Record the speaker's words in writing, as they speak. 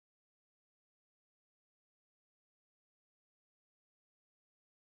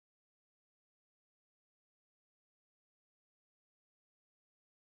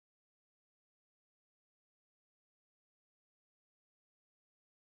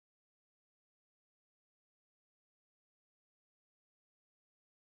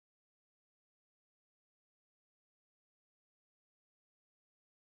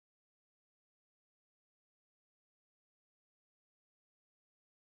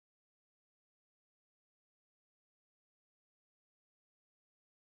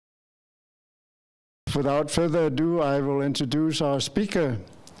without further ado, I will introduce our speaker,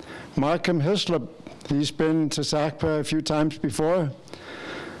 Markham Hislop. He's been to SACPA a few times before,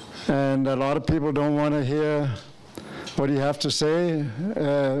 and a lot of people don't want to hear what you have to say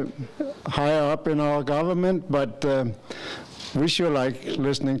higher up in our government, but we sure like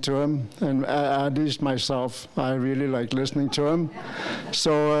listening to him, and at least myself, I really like listening to him.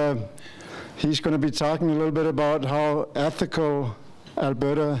 So he's going to be talking a little bit about how ethical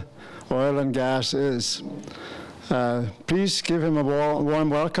Alberta oil and gas is. Please give him a warm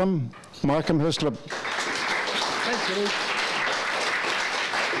welcome, Markham Hislop. Thank you.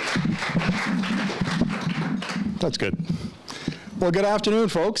 That's good. Well, good afternoon,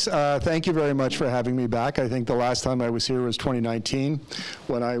 folks. Thank you very much for having me back. I think the last time I was here was 2019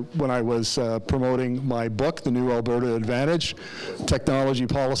 when I was promoting my book, The New Alberta Advantage, Technology,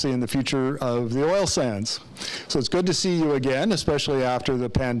 Policy, and the Future of the Oil Sands. So it's good to see you again, especially after the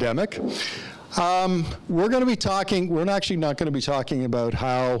pandemic. We're going to be talking, we're actually not going to be talking about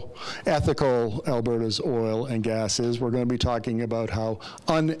how ethical Alberta's oil and gas is. We're going to be talking about how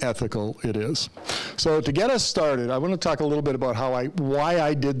unethical it is. So to get us started, I want to talk a little bit about why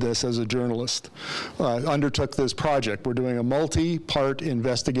I did this as a journalist, undertook this project. We're doing a multi-part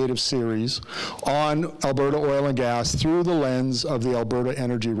investigative series on Alberta oil and gas through the lens of the Alberta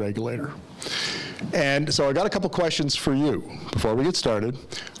Energy Regulator. And so I got a couple questions for you before we get started.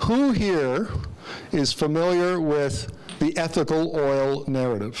 Who here is familiar with the ethical oil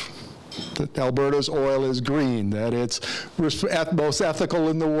narrative? That Alberta's oil is green, that it's most ethical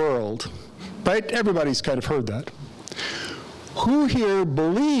in the world, right? Everybody's kind of heard that. Who here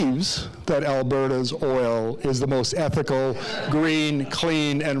believes that Alberta's oil is the most ethical, green,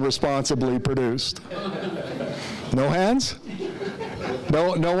 clean, and responsibly produced? No hands?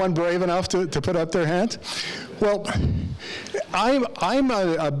 No one brave enough to put up their hand? Well, I'm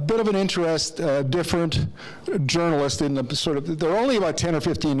a bit of an different journalist in the sort of, there are only about 10 or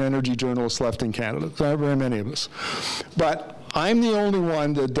 15 energy journalists left in Canada. There aren't very many of us. But I'm the only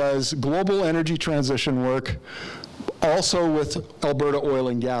one that does global energy transition work, also with Alberta oil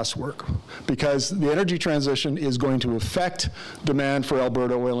and gas work, because the energy transition is going to affect demand for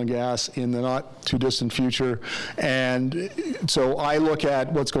Alberta oil and gas in the not too distant future. And so I look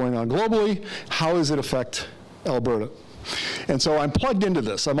at what's going on globally, how does it affect Alberta? And so I'm plugged into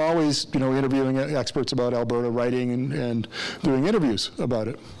this. I'm always, interviewing experts about Alberta, writing and doing interviews about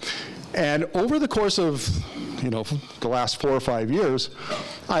it. And over the course of, the last 4 or 5 years,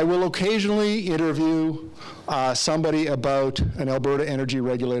 I will occasionally interview somebody about an Alberta Energy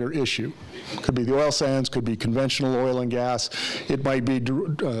Regulator issue. Could be the oil sands, could be conventional oil and gas. It might be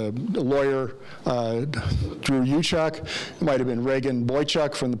lawyer Drew Uchuk. It might have been Reagan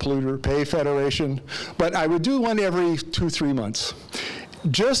Boychuk from the Polluter Pay Federation. But I would do one every 2-3 months.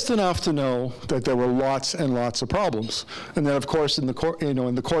 Just enough to know that there were lots and lots of problems. And then, of course, in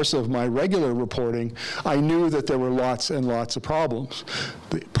the course of my regular reporting, I knew that there were lots and lots of problems.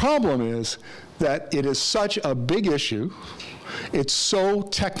 The problem is that it is such a big issue, it's so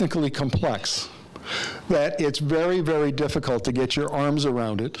technically complex, that it's very, very difficult to get your arms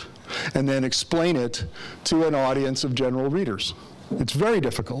around it and then explain it to an audience of general readers. It's very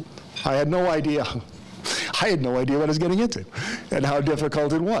difficult. I had no idea what I was getting into and how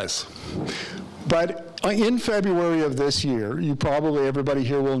difficult it was. But in February of this year, everybody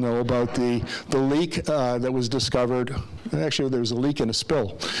here will know about the leak that was discovered. Actually, there was a leak and a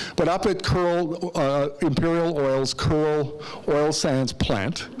spill. But up at Imperial Oil's Kearl Oil Sands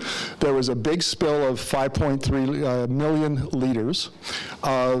plant, there was a big spill of 5.3 million liters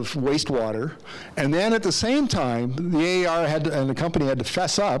of wastewater. And then at the same time, the AAR and the company had to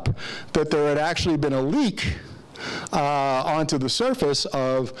fess up that there had actually been a leak onto the surface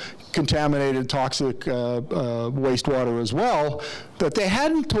of contaminated toxic wastewater as well that they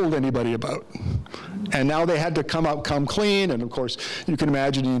hadn't told anybody about. And now they had to come clean, and of course you can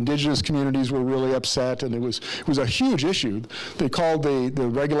imagine the indigenous communities were really upset, and it was a huge issue. They called the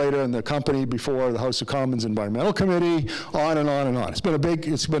regulator and the company before the House of Commons Environmental Committee, on and on and on.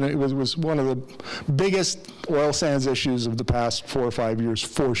 It was one of the biggest oil sands issues of the past 4 or 5 years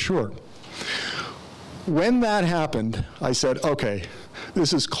for sure. When that happened, I said, okay,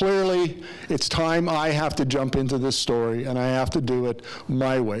 this is clearly, it's time I have to jump into this story, and I have to do it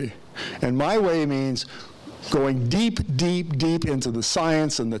my way. And my way means going deep, deep, deep into the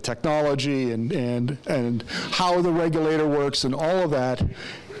science and the technology and how the regulator works and all of that.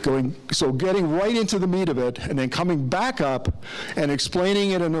 So getting right into the meat of it and then coming back up and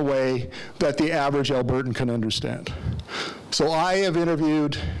explaining it in a way that the average Albertan can understand. So I have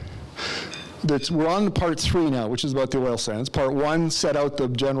interviewed we're on part 3 now, which is about the oil sands. Part 1 set out the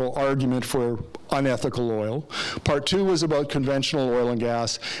general argument for unethical oil. Part 2 was about conventional oil and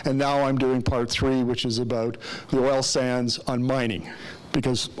gas, and now I'm doing part 3, which is about the oil sands on mining,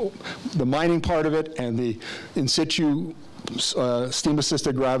 because the mining part of it and the in situ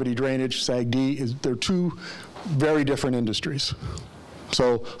steam-assisted gravity drainage, SAGD, they're two very different industries.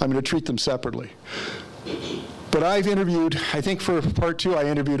 So I'm going to treat them separately. But I've interviewed, I think for part 2, I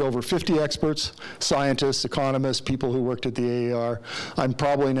interviewed over 50 experts, scientists, economists, people who worked at the AAR. I'm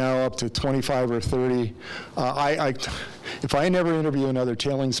probably now up to 25 or 30. If I never interview another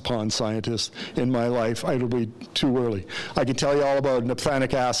tailings pond scientist in my life, it'll be too early. I can tell you all about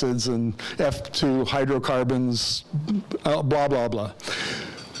naphthenic acids and F2 hydrocarbons, blah, blah, blah.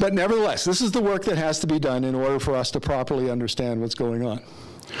 But nevertheless, this is the work that has to be done in order for us to properly understand what's going on.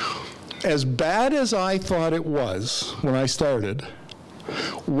 As bad as I thought it was when I started,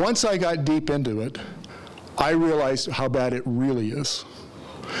 once I got deep into it, I realized how bad it really is.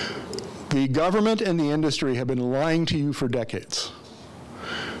 The government and the industry have been lying to you for decades.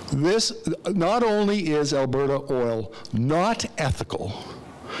 This, not only is Alberta oil not ethical,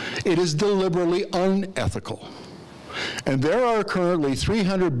 it is deliberately unethical. And there are currently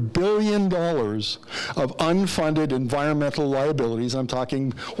 $300 billion of unfunded environmental liabilities. I'm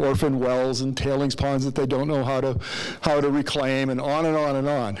talking orphan wells and tailings ponds that they don't know how to reclaim, and on and on and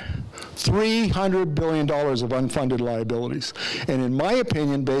on. $300 billion of unfunded liabilities. And in my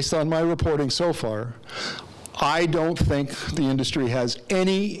opinion, based on my reporting so far, I don't think the industry has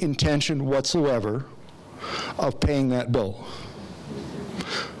any intention whatsoever of paying that bill.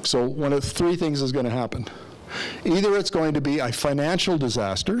 So one of 3 things is going to happen. Either it's going to be a financial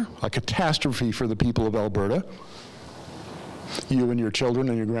disaster, a catastrophe for the people of Alberta, you and your children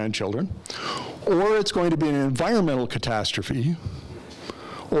and your grandchildren, or it's going to be an environmental catastrophe,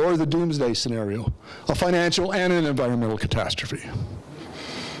 or the doomsday scenario, a financial and an environmental catastrophe.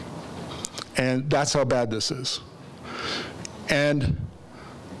 And that's how bad this is. And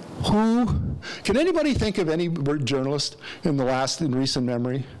can anybody think of any journalist in recent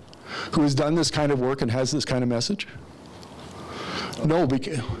memory who has done this kind of work and has this kind of message? No,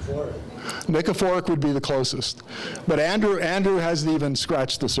 Nikiforuk would be the closest. But Andrew hasn't even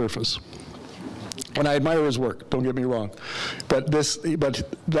scratched the surface. And I admire his work, don't get me wrong. But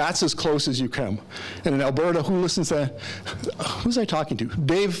that's as close as you come. And in Alberta, who's I talking to?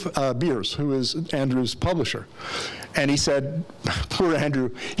 Dave Beers, who is Andrew's publisher. And he said, poor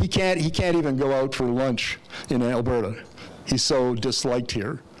Andrew, he can't even go out for lunch in Alberta. He's so disliked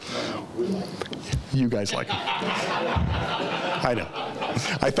here. You guys like him. I know.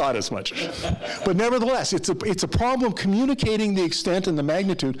 I thought as much. But nevertheless, it's a problem. Communicating the extent and the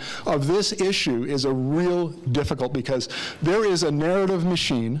magnitude of this issue is a real difficult, because there is a narrative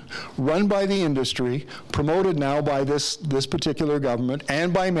machine run by the industry, promoted now by this particular government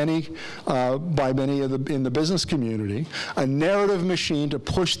and by many in the business community, a narrative machine to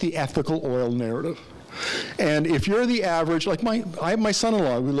push the ethical oil narrative. And if you're the average, like I have my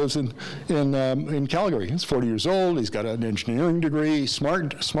son-in-law who lives in Calgary. He's 40 years old. He's got an engineering degree,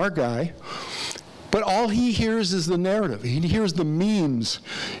 smart guy. But all he hears is the narrative. He hears the memes: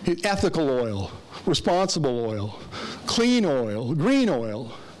 ethical oil, responsible oil, clean oil, green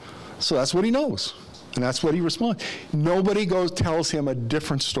oil. So that's what he knows, and that's what he responds. Nobody tells him a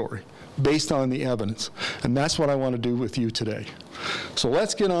different story based on the evidence, and that's what I want to do with you today. So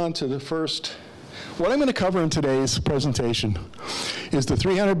let's get on to the first. What I'm going to cover in today's presentation is the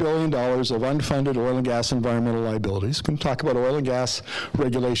 $300 billion of unfunded oil and gas environmental liabilities. I'm going to talk about oil and gas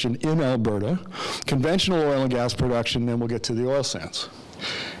regulation in Alberta, conventional oil and gas production, then we'll get to the oil sands.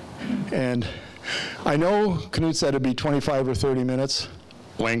 And I know Knud said it'd be 25 or 30 minutes.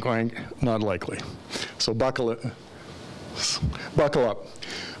 Wank, wank, not likely. So buckle up.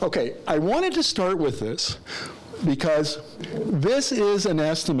 Okay, I wanted to start with this because this is an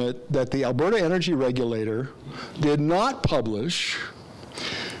estimate that the Alberta Energy Regulator did not publish.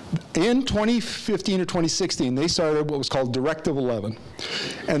 In 2015 or 2016, they started what was called Directive 11.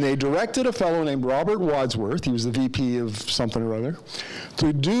 And they directed a fellow named Robert Wadsworth, he was the VP of something or other,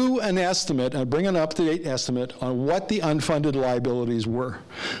 to do an estimate and bring an up-to-date estimate on what the unfunded liabilities were,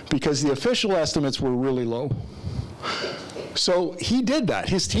 because the official estimates were really low. So he did that,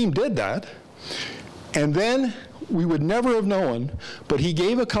 his team did that, and then we would never have known, but he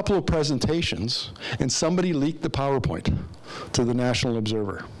gave a couple of presentations and somebody leaked the PowerPoint to the National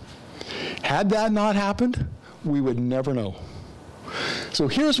Observer. Had that not happened, we would never know. So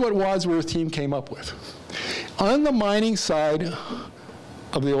here's what Wadsworth team came up with. On the mining side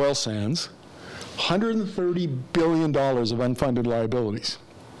of the oil sands, $130 billion of unfunded liabilities.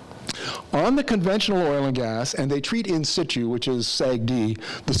 On the conventional oil and gas, and they treat in situ, which is SAGD,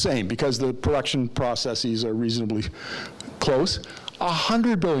 the same, because the production processes are reasonably close,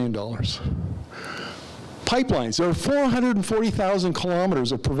 $100 billion. Pipelines, there are 440,000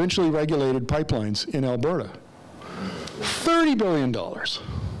 kilometers of provincially regulated pipelines in Alberta. $30 billion.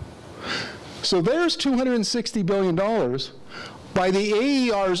 So there's $260 billion by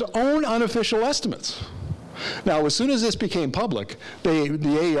the AER's own unofficial estimates. Now, as soon as this became public,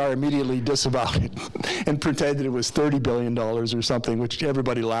 the AER immediately disavowed it and pretended it was $30 billion or something, which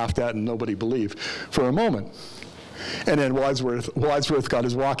everybody laughed at and nobody believed for a moment. And then Wadsworth got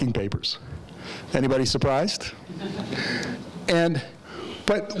his walking papers. Anybody surprised?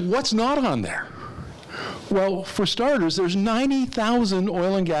 But what's not on there? Well, for starters, there's 90,000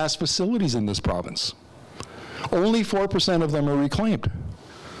 oil and gas facilities in this province. Only 4% of them are reclaimed.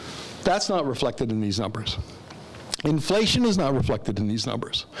 That's not reflected in these numbers. Inflation is not reflected in these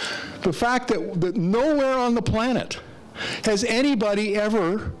numbers. The fact that nowhere on the planet has anybody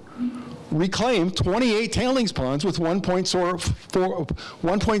ever reclaimed 28 tailings ponds with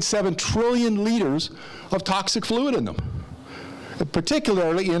 1.7 trillion liters of toxic fluid in them,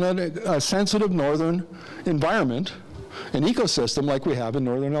 particularly in a sensitive northern environment, an ecosystem like we have in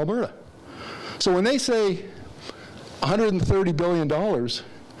northern Alberta. So when they say $130 billion,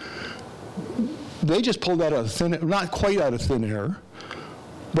 they just pulled that out of thin, not quite out of thin air,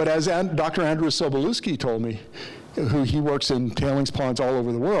 but as Dr. Andrew Sobolewski told me, he works in tailings ponds all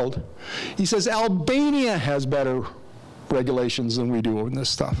over the world, he says Albania has better regulations than we do on this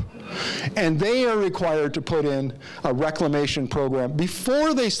stuff. And they are required to put in a reclamation program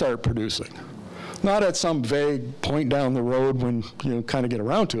before they start producing, not at some vague point down the road when you kind of get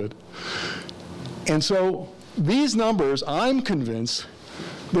around to it. And so these numbers, I'm convinced,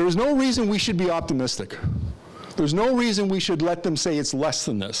 there is no reason we should be optimistic. There's no reason we should let them say it's less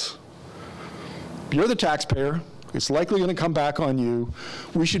than this. You're the taxpayer. It's likely going to come back on you.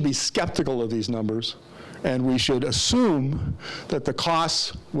 We should be skeptical of these numbers, and we should assume that the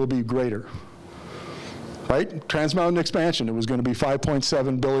costs will be greater. Right? Trans Mountain expansion, it was going to be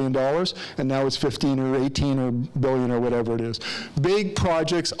 $5.7 billion, and now it's 15 or 18 or billion or whatever it is. Big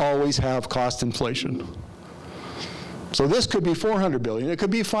projects always have cost inflation. So this could be $400 billion, it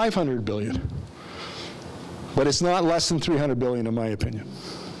could be $500 billion. But it's not less than $300 billion in my opinion.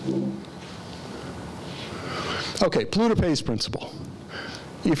 Okay, polluter pays principle.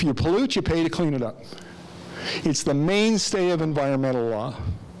 If you pollute, you pay to clean it up. It's the mainstay of environmental law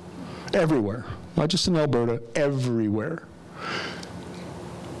everywhere, not just in Alberta, everywhere.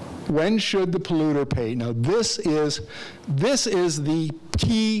 When should the polluter pay? Now this is the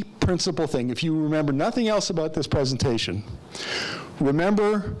key principal thing. If you remember nothing else about this presentation,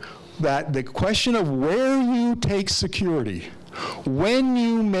 remember that the question of where you take security, when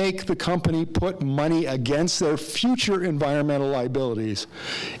you make the company put money against their future environmental liabilities,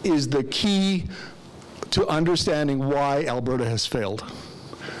 is the key to understanding why Alberta has failed.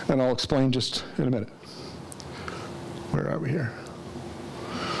 And I'll explain just in a minute. Where are we here?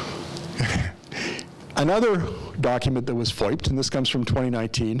 Another document that was FOIP'd, and this comes from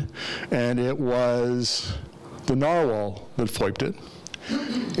 2019, and it was the Narwhal that FOIP'd it.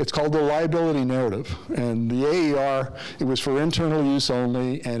 It's called the liability narrative, and the AER, it was for internal use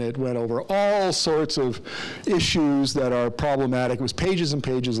only, and it went over all sorts of issues that are problematic. It was pages and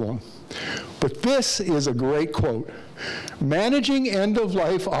pages long. But this is a great quote. Managing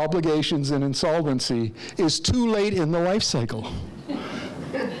end-of-life obligations in insolvency is too late in the life cycle.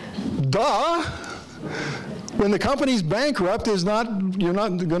 Duh! When the company's bankrupt, you're not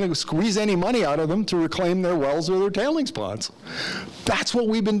going to squeeze any money out of them to reclaim their wells or their tailings ponds. That's what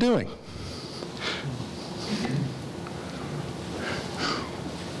we've been doing.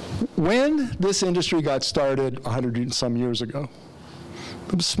 When this industry got started 100 and some years ago,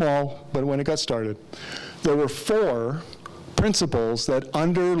 it was small, but when it got started, there were 4 principles that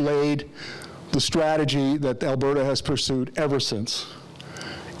underlaid the strategy that Alberta has pursued ever since.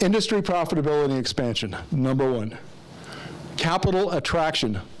 Industry profitability and expansion, number 1. Capital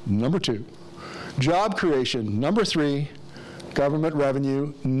attraction, number 2. Job creation, number 3. Government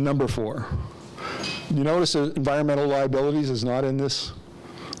revenue, number 4. You notice that environmental liabilities is not in this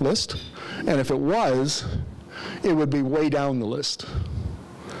list? And if it was, it would be way down the list.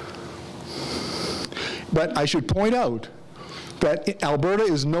 But I should point out that Alberta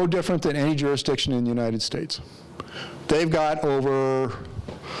is no different than any jurisdiction in the United States. They've got over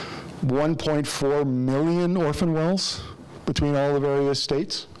 1.4 million orphan wells between all the various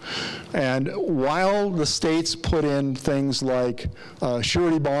states. And while the states put in things like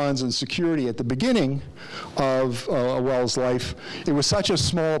surety bonds and security at the beginning of a well's life, it was such a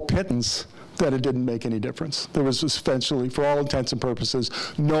small pittance that it didn't make any difference. There was essentially, for all intents and purposes,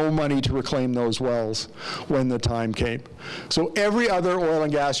 no money to reclaim those wells when the time came. So every other oil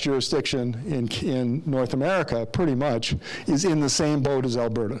and gas jurisdiction in North America, pretty much, is in the same boat as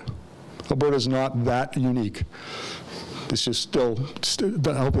Alberta. Alberta's not that unique. It's just still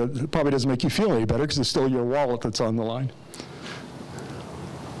I hope it probably doesn't make you feel any better because it's still your wallet that's on the line.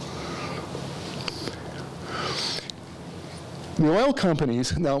 The oil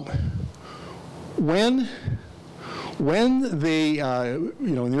companies, now, when they,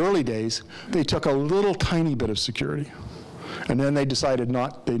 in the early days, they took a little tiny bit of security. And then they decided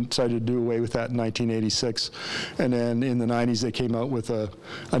to do away with that in 1986. And then in the 90s, they came out with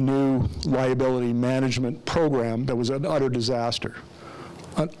a new liability management program that was an utter disaster.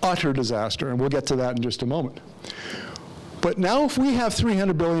 An utter disaster, and we'll get to that in just a moment. But now if we have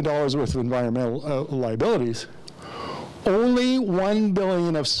 $300 billion worth of environmental liabilities, only $1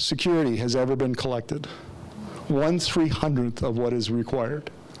 billion of security has ever been collected. 1/300th of what is required.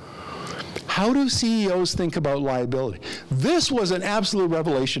 How do CEOs think about liability? This was an absolute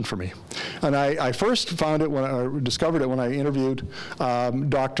revelation for me. And I first found it discovered it when I interviewed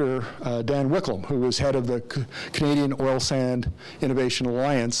Dr. Dan Wicklum, who was head of the Canadian Oil Sand Innovation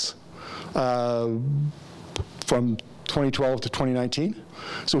Alliance from 2012 to 2019.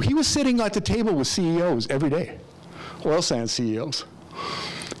 So he was sitting at the table with CEOs every day. Oil sands CEOs.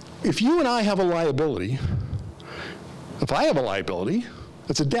 If you and I have a liability, if I have a liability,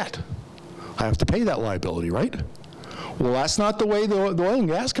 it's a debt. I have to pay that liability, right? Well, that's not the way the oil and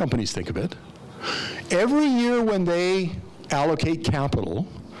gas companies think of it. Every year when they allocate capital,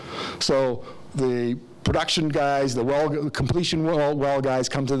 so the production guys, the completion well guys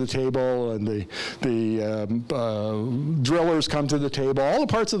come to the table, and the drillers come to the table. All the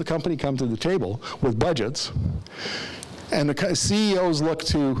parts of the company come to the table with budgets. And the CEOs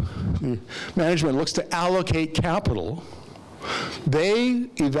the management looks to allocate capital. They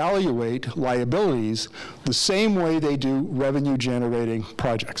evaluate liabilities the same way they do revenue-generating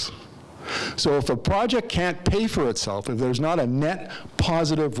projects. So if a project can't pay for itself, if there's not a net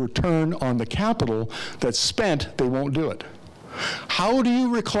positive return on the capital that's spent, they won't do it. How do you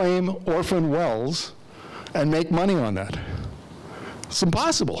reclaim orphan wells and make money on that? It's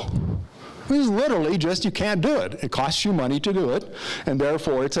impossible. It's literally just you can't do it. It costs you money to do it, and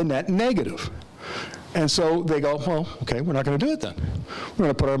therefore it's a net negative. And so they go, well, okay, we're not going to do it then. We're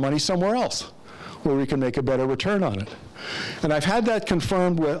going to put our money somewhere else where we can make a better return on it. And I've had that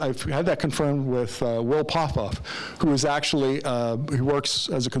confirmed with Will Popoff, who is actually, he works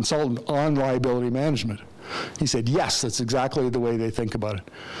as a consultant on liability management. He said, yes, that's exactly the way they think about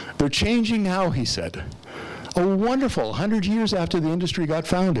it. They're changing now, he said. Oh, wonderful. 100 years after the industry got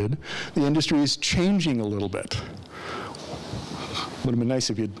founded, the industry is changing a little bit. Would have been nice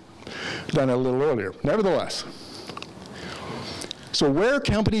if you'd done it a little earlier. Nevertheless, so where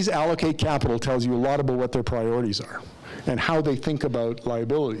companies allocate capital tells you a lot about what their priorities are and how they think about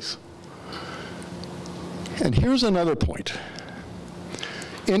liabilities. And here's another point.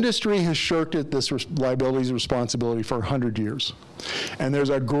 Industry has shirked at this liabilities responsibility for 100 years. And there's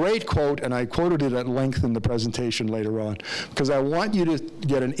a great quote, and I quoted it at length in the presentation later on, because I want you to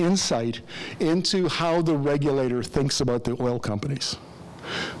get an insight into how the regulator thinks about the oil companies.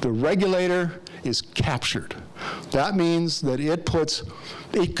 The regulator is captured. That means that it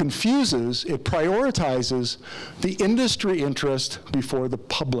prioritizes the industry interest before the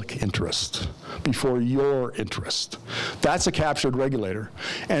public interest, before your interest. That's a captured regulator.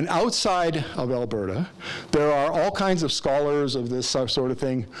 And outside of Alberta, there are all kinds of scholars of this sort of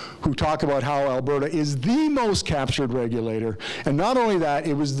thing who talk about how Alberta is the most captured regulator. And not only that,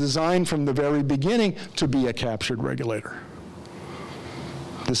 it was designed from the very beginning to be a captured regulator.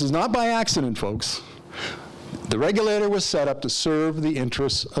 This is not by accident, folks. The regulator was set up to serve the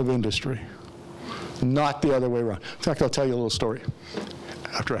interests of industry, not the other way around. In fact, I'll tell you a little story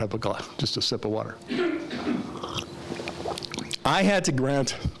after I have just a sip of water. I had to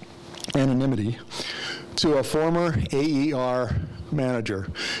grant anonymity to a former AER manager.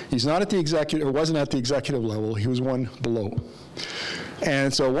 He's not at the executive, or wasn't at the executive level, he was one below.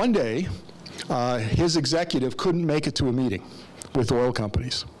 And so one day, his executive couldn't make it to a meeting with oil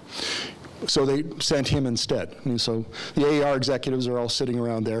companies. So they sent him instead. And so the AER executives are all sitting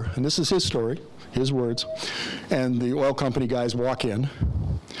around there, and this is his story, his words. And the oil company guys walk in.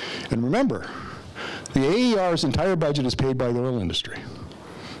 And remember, the AER's entire budget is paid by the oil industry.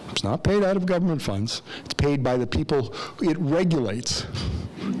 It's not paid out of government funds. It's paid by the people it regulates.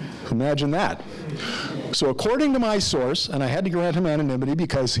 Imagine that. So according to my source, and I had to grant him anonymity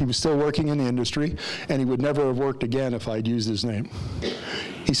because he was still working in the industry, and he would never have worked again if I'd used his name.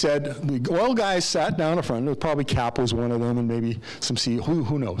 He said the oil guys sat down in front, probably Cap was one of them, and maybe some CEO,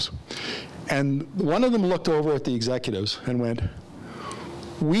 who knows. And one of them looked over at the executives and went,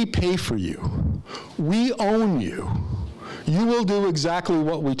 "We pay for you. We own you. You will do exactly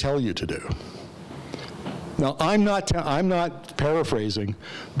what we tell you to do." Now, I'm not paraphrasing.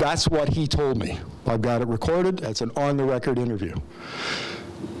 That's what he told me. I've got it recorded. That's an on-the-record interview.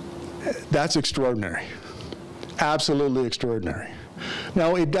 That's extraordinary. Absolutely extraordinary.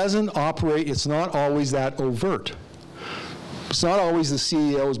 Now, it doesn't operate, it's not always that overt. It's not always the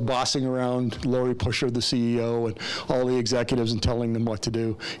CEOs bossing around Lori Pusher, the CEO, and all the executives and telling them what to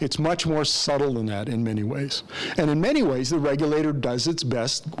do. It's much more subtle than that in many ways. And in many ways, the regulator does its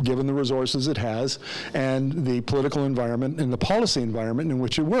best, given the resources it has, and the political environment and the policy environment in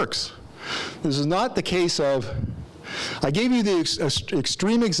which it works. This is not the case of, I gave you the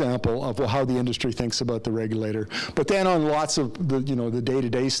extreme example of how the industry thinks about the regulator, but then on lots of the, the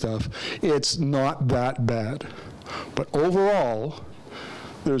day-to-day stuff, it's not that bad. But overall,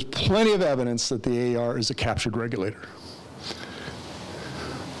 there's plenty of evidence that the AER is a captured regulator.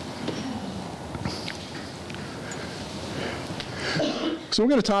 So we're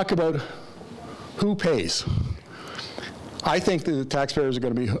going to talk about who pays. I think that the taxpayers are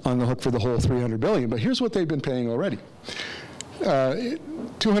going to be on the hook for the whole $300 billion, but here's what they've been paying already.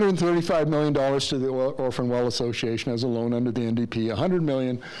 $235 million to the Orphan Well Association as a loan under the NDP, $100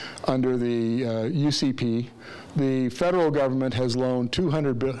 million under the UCP. The federal government has loaned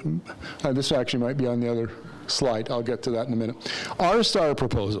 $200 billion. This actually might be on the other slide. I'll get to that in a minute. Our star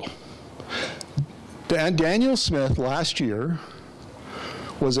proposal. Daniel Smith last year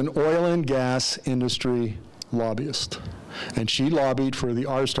was an oil and gas industry lobbyist. And she lobbied for the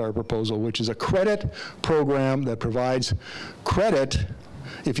R-Star proposal, which is a credit program that provides credit.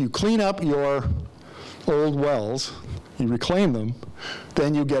 If you clean up your old wells, you reclaim them,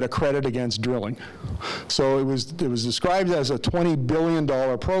 then you get a credit against drilling. So it was described as a $20 billion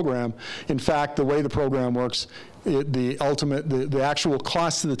program. In fact, the way the program works, the actual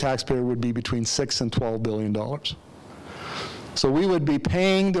cost to the taxpayer would be between $6 and $12 billion. So we would be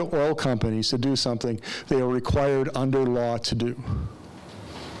paying the oil companies to do something they are required under law to do.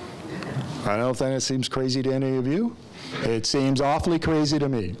 I don't know if that seems crazy to any of you. It seems awfully crazy to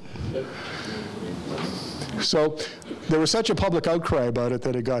me. So there was such a public outcry about it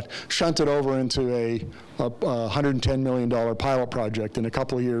that it got shunted over into a $110 million pilot project. In a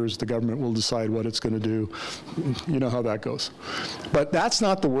couple of years, the government will decide what it's going to do. You know how that goes. But that's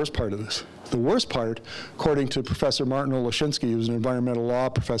not the worst part of this. The worst part, according to Professor Martin Olashinsky, who's an environmental law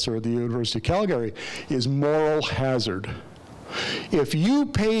professor at the University of Calgary, is moral hazard. If you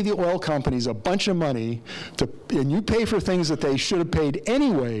pay the oil companies a bunch of money and you pay for things that they should have paid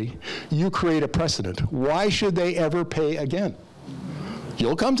anyway, you create a precedent. Why should they ever pay again?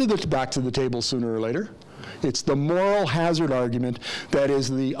 You'll come back to the table sooner or later. It's the moral hazard argument that is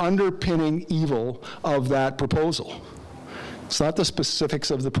the underpinning evil of that proposal. It's not the specifics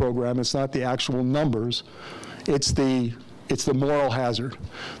of the program, it's not the actual numbers, it's the moral hazard,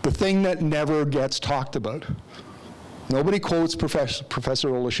 the thing that never gets talked about. Nobody quotes Professor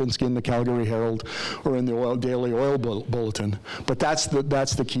Olashinsky in the Calgary Herald or in the Daily Oil Bulletin, but that's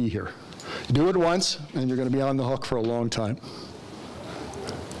the key here. You do it once, and you're going to be on the hook for a long time.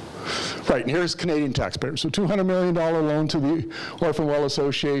 Right, and here's Canadian taxpayers. So $200 million loan to the Orphan Well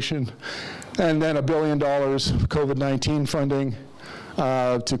Association, and then $1 billion COVID-19 funding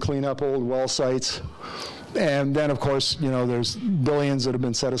to clean up old well sites. And then, of course, there's billions that have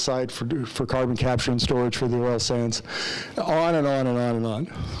been set aside for carbon capture and storage for the oil sands, on and on and on and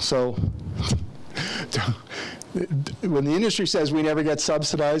on. So when the industry says we never get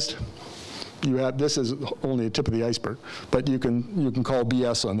subsidized, this is only a tip of the iceberg, but you can call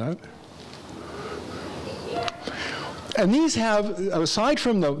BS on that. And these have, aside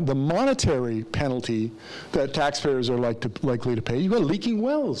from the monetary penalty that taxpayers are likely to pay, you've got leaking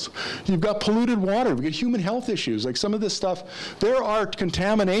wells, you've got polluted water, you've got human health issues. Like some of this stuff, there are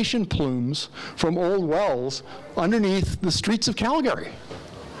contamination plumes from old wells underneath the streets of Calgary.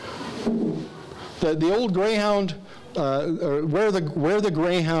 The old Greyhound, where the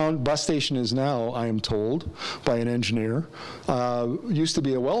Greyhound bus station is now, I am told by an engineer, used to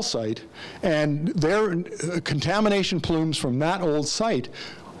be a well site, and their contamination plumes from that old site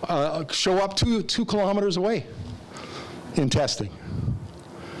show up 2 kilometers away in testing.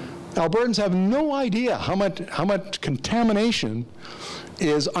 Albertans have no idea how much contamination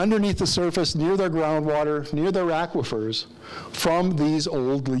is underneath the surface, near their groundwater, near their aquifers, from these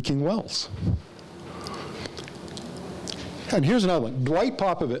old leaking wells. And here's another one. Dwight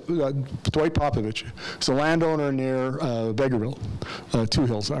Popovich is a landowner near Vegreville, Two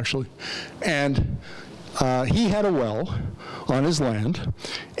Hills actually. And he had a well on his land,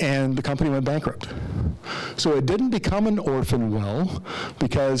 and the company went bankrupt. So it didn't become an orphan well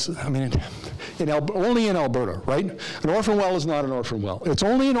because, I mean, only in Alberta, right? An orphan well is not an orphan well. It's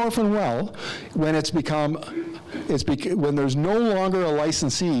only an orphan well when when there's no longer a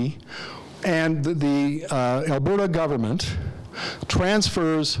licensee, and the Alberta government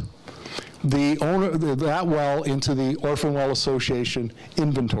transfers the owner that well into the Orphan Well Association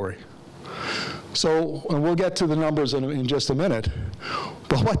inventory. So, and we'll get to the numbers in just a minute,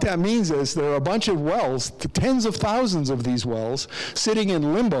 but what that means is there are a bunch of wells, tens of thousands of these wells, sitting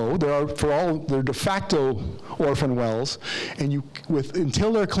in limbo. They're de facto orphan wells, and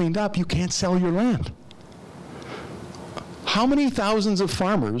until they're cleaned up, you can't sell your land. How many thousands of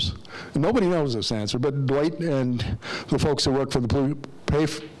farmers, and nobody knows this answer, but Dwight and the folks who work for the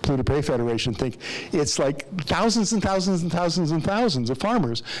Polluted Pay Federation think it's like thousands and thousands and thousands and thousands of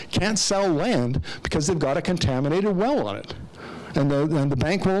farmers can't sell land because they've got a contaminated well on it. And the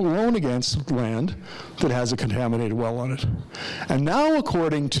bank won't loan against land that has a contaminated well on it. And now,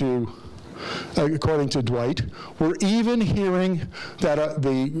 according to Dwight, we're even hearing that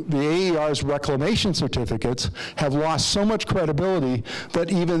the AER's reclamation certificates have lost so much credibility that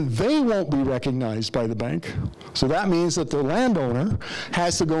even they won't be recognized by the bank. So that means that the landowner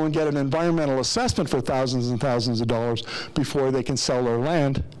has to go and get an environmental assessment for thousands and thousands of dollars before they can sell their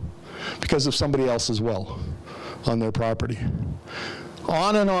land because of somebody else's well on their property.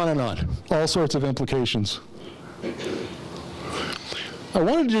 On and on and on. All sorts of implications. I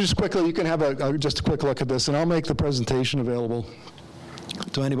wanted to just quickly, you can have just a quick look at this, and I'll make the presentation available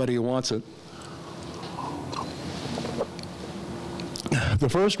to anybody who wants it. The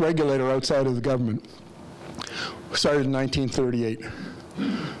first regulator outside of the government started in 1938.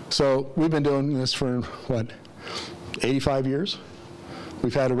 So we've been doing this for, what, 85 years?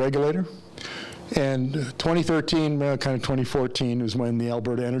 We've had a regulator. And 2013, kind of 2014, is when the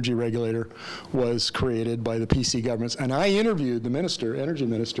Alberta Energy Regulator was created by the PC governments. And I interviewed the minister, energy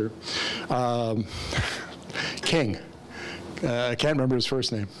minister, King. I can't remember his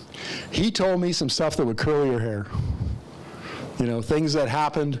first name. He told me some stuff that would curl your hair. You know, things that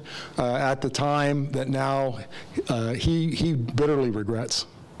happened at the time that now he bitterly regrets.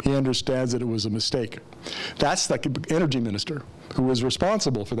 He understands that it was a mistake. That's the energy minister who was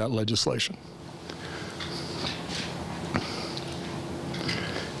responsible for that legislation.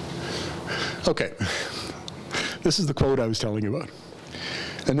 Okay, this is the quote I was telling you about.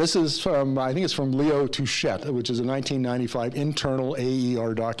 And this is from, I think it's from Leo Touchette, which is a 1995 internal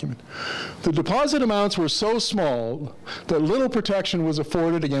AER document. The deposit amounts were so small that little protection was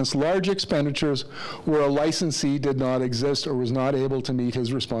afforded against large expenditures where a licensee did not exist or was not able to meet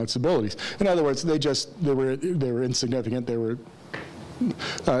his responsibilities. In other words, they were insignificant. They were,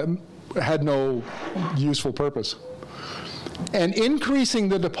 had no useful purpose. And increasing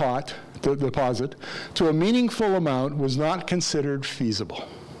the deposit to a meaningful amount was not considered feasible.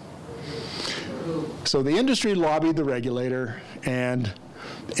 So the industry lobbied the regulator and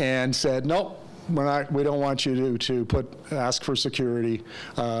said, nope, we don't want you to ask for security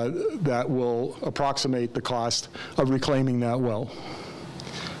that will approximate the cost of reclaiming that well.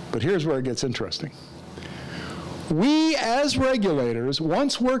 But here's where it gets interesting. We, as regulators,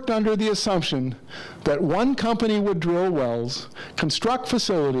 once worked under the assumption that one company would drill wells, construct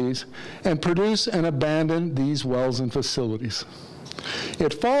facilities, and produce and abandon these wells and facilities.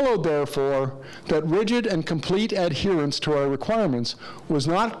 It followed, therefore, that rigid and complete adherence to our requirements was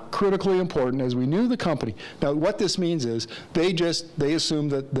not critically important as we knew the company. Now, what this means is they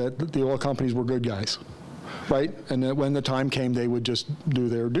assumed that the oil companies were good guys, right? And that when the time came, they would just do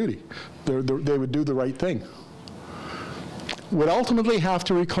their duty. They would do the right thing. Would ultimately have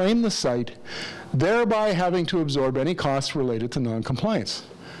to reclaim the site, thereby having to absorb any costs related to non-compliance.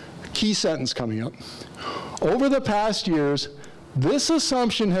 Key sentence coming up. Over the past years, this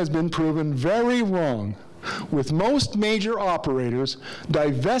assumption has been proven very wrong, with most major operators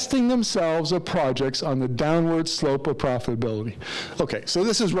divesting themselves of projects on the downward slope of profitability. Okay, so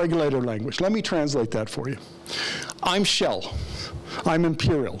this is regulator language. Let me translate that for you. I'm Shell. I'm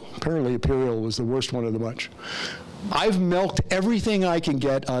Imperial. Apparently Imperial was the worst one of the bunch. I've milked everything I can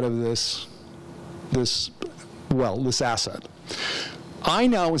get out of this asset. I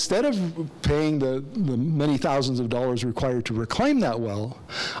now, instead of paying the many thousands of dollars required to reclaim that well,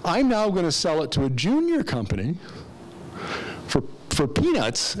 I'm now going to sell it to a junior company for for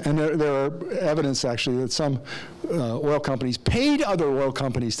peanuts, and there are evidence actually that some oil companies paid other oil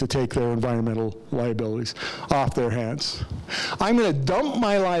companies to take their environmental liabilities off their hands. I'm going to dump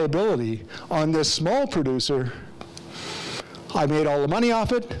my liability on this small producer. I made all the money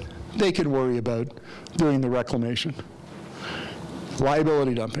off it. They can worry about doing the reclamation.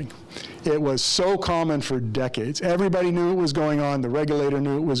 Liability dumping. It was so common for decades. Everybody knew it was going on. The regulator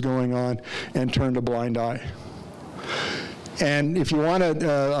knew it was going on and turned a blind eye. And if you want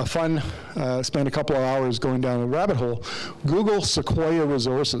a fun, spend a couple of hours going down a rabbit hole, Google Sequoia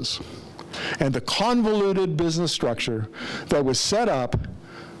Resources and the convoluted business structure that was set up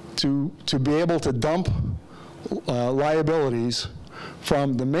to be able to dump liabilities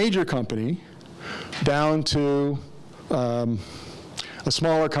from the major company down to a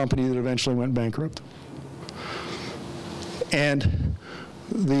smaller company that eventually went bankrupt. And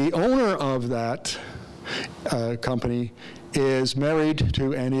the owner of that company is married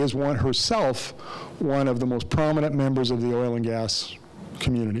to and is herself one of the most prominent members of the oil and gas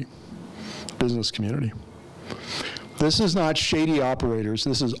community, business community. This is not shady operators,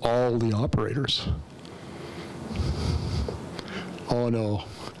 this is all the operators. Oh no,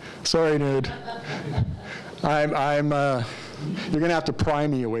 sorry Knud. You're gonna have to pry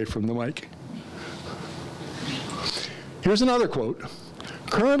me away from the mic. Here's another quote.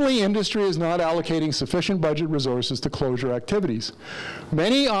 Currently, industry is not allocating sufficient budget resources to closure activities.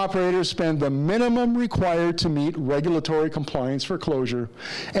 Many operators spend the minimum required to meet regulatory compliance for closure,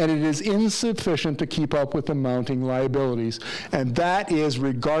 and it is insufficient to keep up with the mounting liabilities, and that is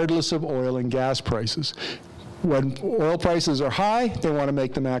regardless of oil and gas prices. When oil prices are high, they want to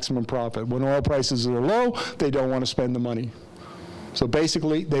make the maximum profit. When oil prices are low, they don't want to spend the money. So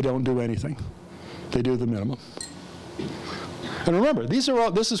basically, they don't do anything. They do the minimum. And remember, this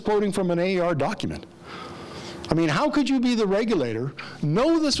is quoting from an AER document. I mean, how could you be the regulator,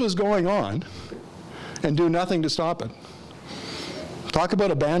 know this was going on, and do nothing to stop it? Talk about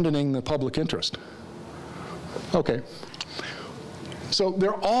abandoning the public interest. Okay. So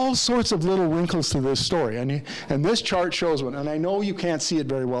there are all sorts of little wrinkles to this story, and this chart shows one. And I know you can't see it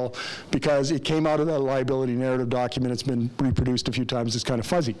very well because it came out of that liability narrative document. It's been reproduced a few times. It's kind of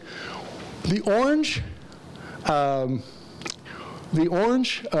fuzzy. The orange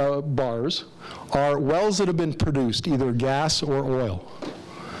bars are wells that have been produced, either gas or oil.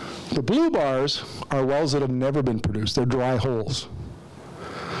 The blue bars are wells that have never been produced. They're dry holes.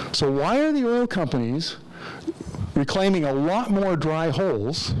 So why are the oil companies reclaiming a lot more dry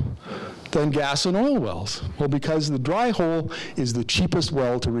holes than gas and oil wells? Well, because the dry hole is the cheapest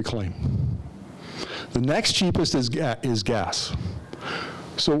well to reclaim. The next cheapest is gas.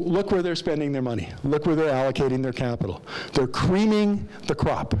 So look where they're spending their money. Look where they're allocating their capital. They're creaming the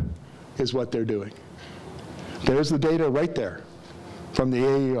crop is what they're doing. There's the data right there from the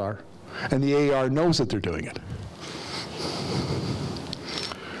AER. And the AER knows that they're doing it.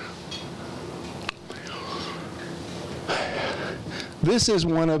 This is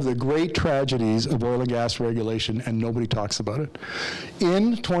one of the great tragedies of oil and gas regulation, and nobody talks about it.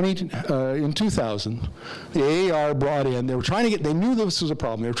 In 2000, the AER brought in, they knew this was a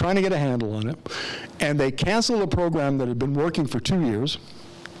problem. They were trying to get a handle on it, and they canceled a program that had been working for 2 years,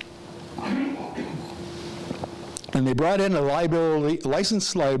 and they brought in a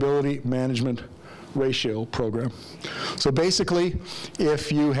license liability management ratio program. So basically,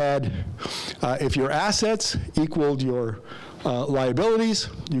 if your assets equaled your liabilities,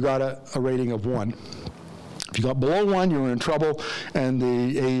 you got a rating of 1. If you got below 1, you were in trouble, and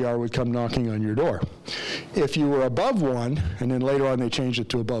the AER would come knocking on your door. If you were above 1, and then later on they changed it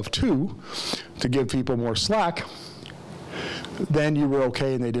to above 2 to give people more slack, then you were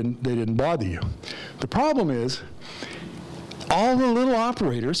okay and they didn't bother you. The problem is, all the little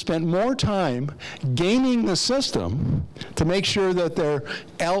operators spent more time gaming the system to make sure that their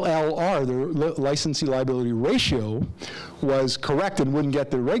LLR, their licensee liability ratio, was correct and wouldn't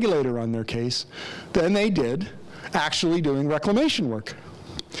get the regulator on their case than they did actually doing reclamation work.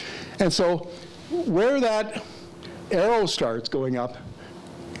 And so where that arrow starts going up,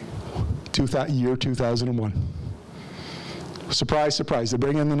 year 2001. Surprise, surprise, they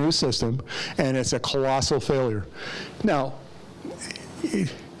bring in the new system, and it's a colossal failure. Now,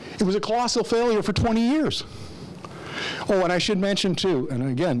 it was a colossal failure for 20 years. Oh, and I should mention too, and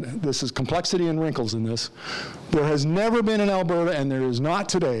again, this is complexity and wrinkles in this, there has never been in Alberta, and there is not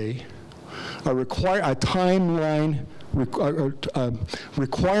today, a timeline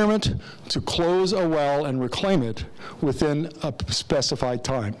requirement to close a well and reclaim it within a specified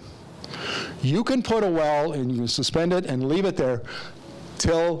time. You can put a well and you can suspend it and leave it there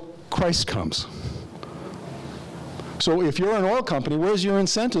till Christ comes. So if you're an oil company, where's your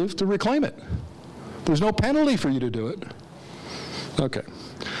incentive to reclaim it? There's no penalty for you to do it. Okay.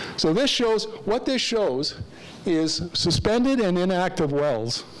 So this shows, what this shows is suspended and inactive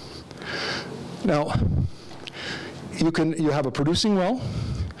wells. Now, you have a producing well,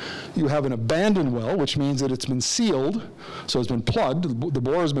 you have an abandoned well, which means that it's been sealed, so it's been plugged, the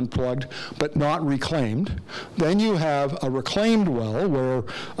bore has been plugged, but not reclaimed. Then you have a reclaimed well where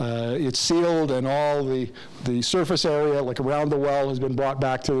it's sealed and all the surface area, like around the well, has been brought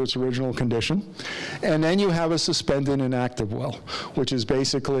back to its original condition. And then you have a suspended inactive well, which is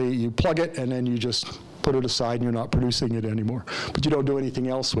basically you plug it and then you just put it aside and you're not producing it anymore. But you don't do anything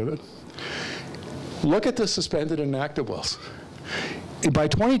else with it. Look at the suspended inactive wells. By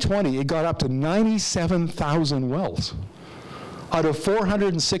 2020, it got up to 97,000 wells. Out of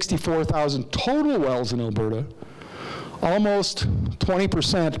 464,000 total wells in Alberta, almost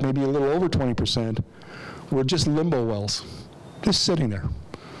 20%, maybe a little over 20%, were just limbo wells, just sitting there.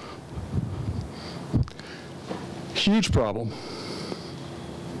 Huge problem.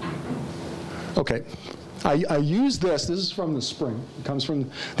 Okay. I use this is from the spring. It comes from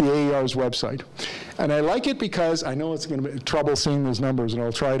the AER's website. And I like it because I know it's going to be trouble seeing those numbers, and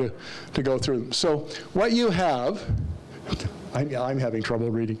I'll try to go through them. So what you have, I'm having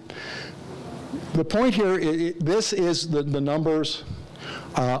trouble reading. The point here, this is the numbers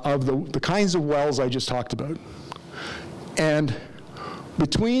of the kinds of wells I just talked about. And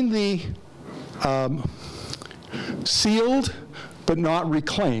between the sealed but not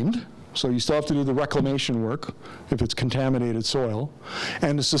reclaimed, so you still have to do the reclamation work if it's contaminated soil,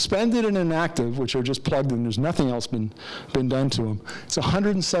 and the suspended and inactive, which are just plugged in, there's nothing else been done to them. It's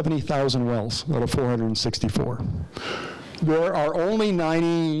 170,000 wells out of 464. There are only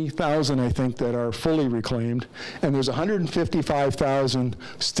 90,000, I think, that are fully reclaimed, and there's 155,000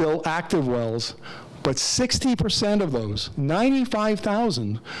 still active wells, but 60% of those,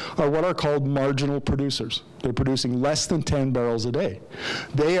 95,000, are what are called marginal producers. They're producing less than 10 barrels a day.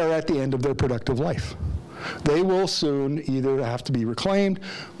 They are at the end of their productive life. They will soon either have to be reclaimed,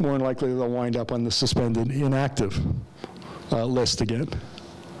 more than likely they'll wind up on the suspended inactive list again.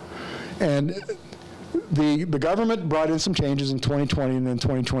 And the government brought in some changes in 2020 and then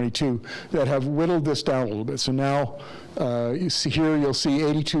 2022 that have whittled this down a little bit. So now, you see here, you'll see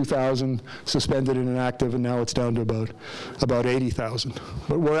 82,000 suspended and inactive, and now it's down to about 80,000.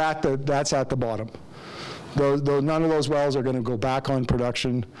 But that's at the bottom. None of those wells are going to go back on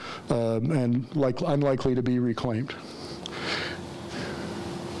production and unlikely to be reclaimed.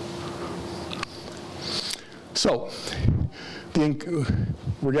 So,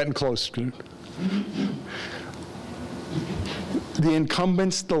 we're getting close. The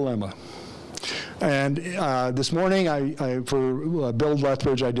incumbent's dilemma. And this morning, for Bill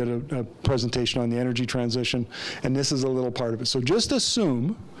Lethbridge, I did a presentation on the energy transition, and this is a little part of it. So just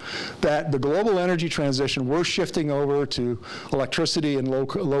assume that the global energy transition, we're shifting over to electricity and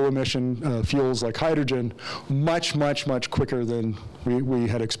low emission fuels like hydrogen much, much, much quicker than we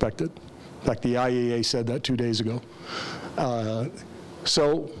had expected. In fact, the IEA said that 2 days ago.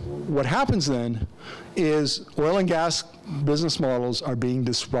 So what happens then is oil and gas business models are being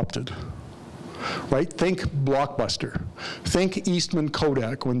disrupted. Right? Think Blockbuster. Think Eastman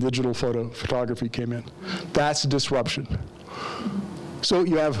Kodak when digital photography came in. That's disruption. So we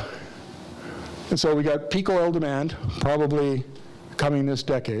got peak oil demand, probably coming this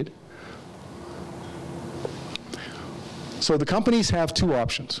decade. So the companies have two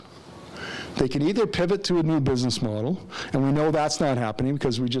options. They can either pivot to a new business model, and we know that's not happening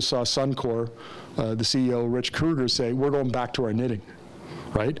because we just saw Suncor, the CEO, Rich Kruger, say, we're going back to our knitting.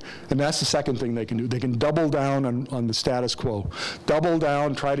 Right? And that's the second thing they can do. They can double down on the status quo. Double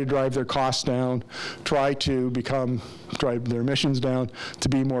down, try to drive their costs down, try to drive their emissions down to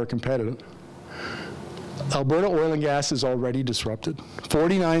be more competitive. Alberta oil and gas is already disrupted.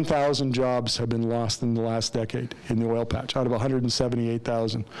 49,000 jobs have been lost in the last decade in the oil patch, out of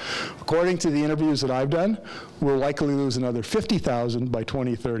 178,000. According to the interviews that I've done, we'll likely lose another 50,000 by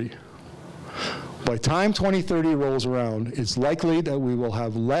 2030. By the time 2030 rolls around, it's likely that we will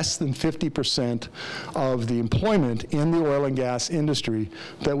have less than 50% of the employment in the oil and gas industry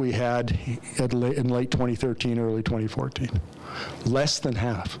that we had in late 2013, early 2014. Less than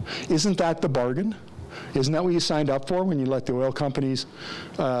half. Isn't that the bargain? Isn't that what you signed up for when you let the oil companies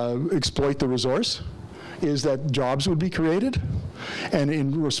exploit the resource? Is that jobs would be created? And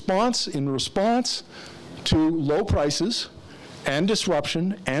in response to low prices, and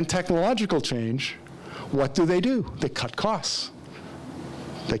disruption and technological change, what do? They cut costs.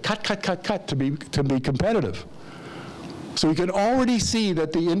 They cut to be competitive. So you can already see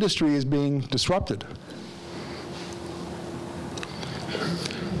that the industry is being disrupted.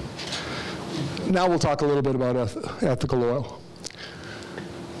 Now we'll talk a little bit about ethical oil.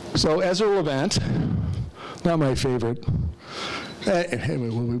 So Ezra Levant, not my favorite. Anyway,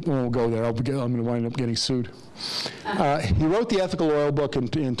 we won't go there. I'm going to wind up getting sued. He wrote the ethical oil book in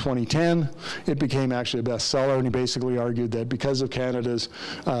 2010. It became actually a bestseller, and he basically argued that because of Canada's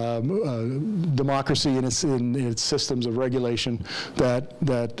democracy and its systems of regulation, that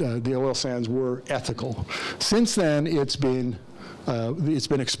the oil sands were ethical. Since then, it's been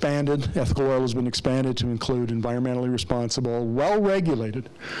expanded. Ethical oil has been expanded to include environmentally responsible, well-regulated.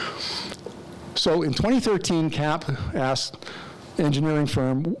 So in 2013, CAP asked engineering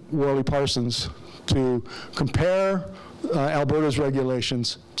firm Worley Parsons to compare Alberta's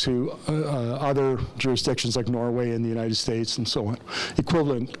regulations to other jurisdictions like Norway and the United States and so on,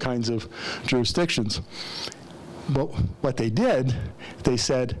 equivalent kinds of jurisdictions. But what they did, they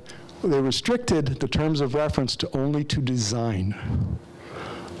said, they restricted the terms of reference to only to design,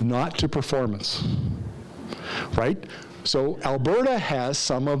 not to performance, right? So Alberta has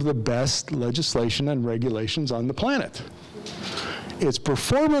some of the best legislation and regulations on the planet. Its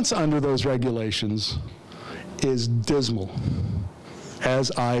performance under those regulations is dismal,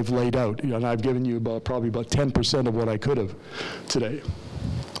 as I've laid out. And I've given you probably about 10% of what I could have today.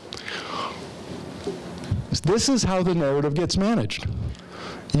 This is how the narrative gets managed.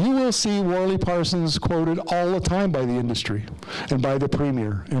 You will see Worley Parsons quoted all the time by the industry and by the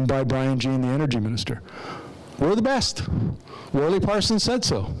Premier and by Brian Jean, the Energy Minister. We're the best. Worley Parsons said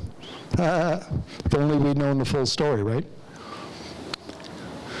so. If only we'd known the full story, right?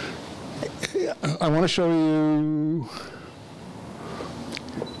 I want to show you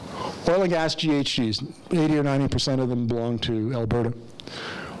oil and gas GHGs. 80 or 90% of them belong to Alberta.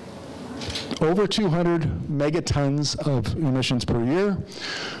 Over 200 megatons of emissions per year.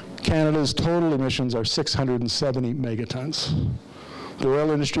 Canada's total emissions are 670 megatons. The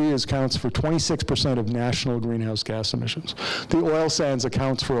oil industry accounts for 26% of national greenhouse gas emissions. The oil sands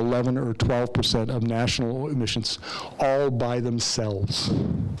accounts for 11 or 12% of national emissions, all by themselves.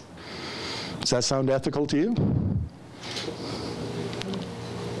 Does that sound ethical to you?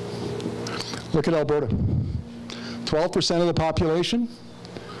 Look at Alberta. 12% of the population,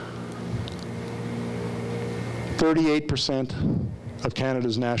 38% of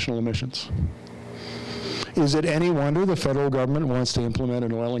Canada's national emissions. Is it any wonder the federal government wants to implement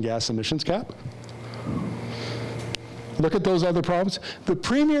an oil and gas emissions cap? Look at those other provinces. The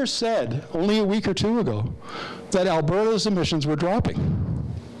Premier said only a week or two ago that Alberta's emissions were dropping.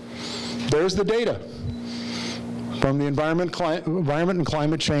 There's the data from the Environment and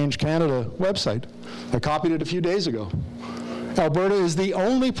Climate Change Canada website. I copied it a few days ago. Alberta is the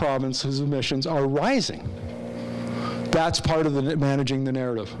only province whose emissions are rising. That's part of managing the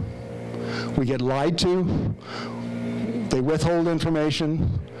narrative. We get lied to, they withhold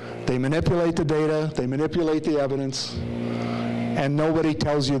information, they manipulate the data, they manipulate the evidence, and nobody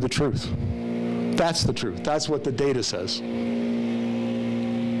tells you the truth. That's the truth. That's what the data says.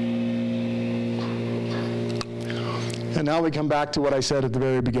 And now we come back to what I said at the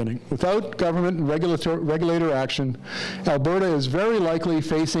very beginning. Without government and regulator action, Alberta is very likely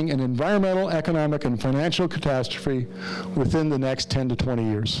facing an environmental, economic, and financial catastrophe within the next 10 to 20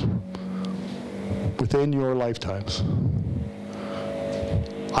 years. Within your lifetimes.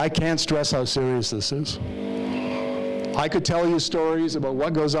 I can't stress how serious this is. I could tell you stories about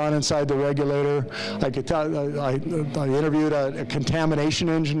what goes on inside the regulator. I interviewed a contamination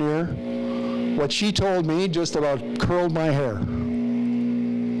engineer. What she told me just about curled my hair.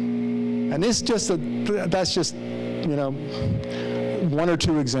 And that's just, you know, one or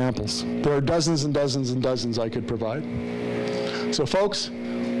two examples. There are dozens and dozens and dozens I could provide. So folks,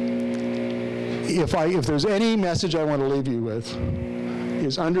 if there's any message I want to leave you with,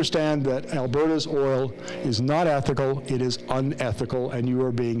 is understand that Alberta's oil is not ethical, it is unethical, and you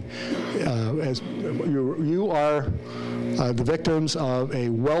are being, you are the victims of a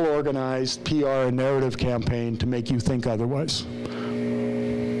well-organized PR and narrative campaign to make you think otherwise.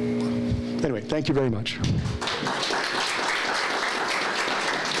 Anyway, thank you very much.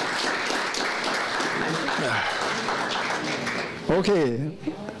 Okay.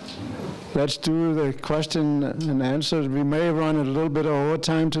 Let's do the question and answer. We may run a little bit of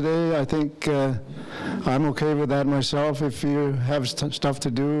overtime today. I think I'm okay with that myself. If you have stuff to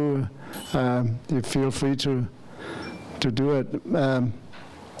do, you feel free to do it.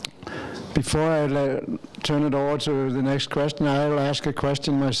 Before I turn it over to the next question, I'll ask a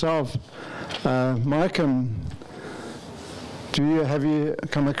question myself. Markham, have you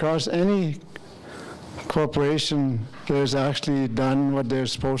come across any corporation that has actually done what they're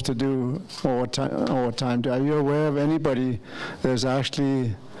supposed to do over time? Are you aware of anybody that has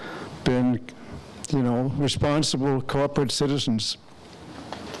actually been, you know, responsible corporate citizens?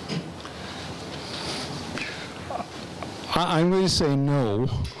 I'm going to say no,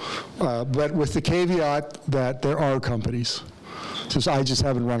 but with the caveat that there are companies. I just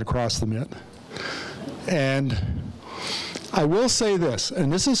haven't run across them yet. And I will say this,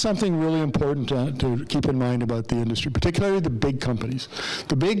 and this is something really important to keep in mind about the industry, particularly the big companies.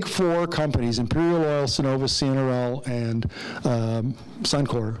 The big four companies, Imperial Oil, Cenovus, CNRL, and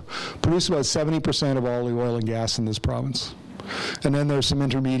Suncor, produce about 70% of all the oil and gas in this province. And then there's some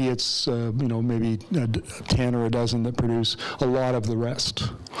intermediates, you know, maybe 10 or a dozen that produce a lot of the rest.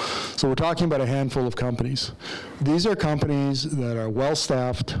 So we're talking about a handful of companies. These are companies that are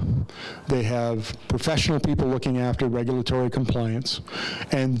well-staffed. They have professional people looking after regulatory compliance,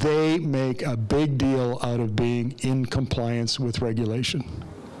 and they make a big deal out of being in compliance with regulation,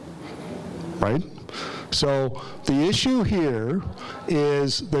 right? So the issue here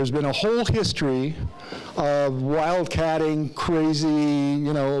is there's been a whole history of wildcatting, crazy,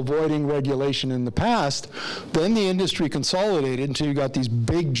 you know, avoiding regulation in the past. Then the industry consolidated until you got these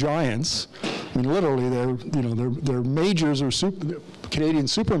big giants. I mean, literally, they're majors or Canadian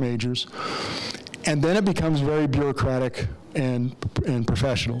super majors. And then it becomes very bureaucratic and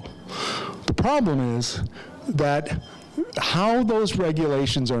professional. The problem is that how those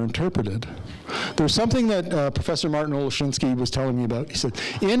regulations are interpreted. There's something that Professor Martin Olszynski was telling me about. He said,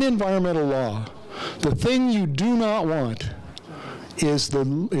 in environmental law, the thing you do not want is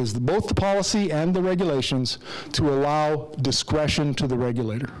both the policy and the regulations to allow discretion to the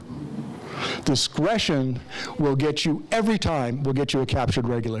regulator. Discretion will get you, every time, will get you a captured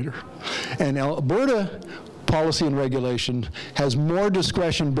regulator. And Alberta policy and regulation has more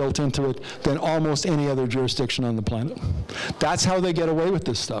discretion built into it than almost any other jurisdiction on the planet. That's how they get away with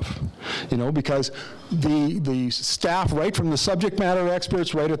this stuff, you know, because the staff, right from the subject matter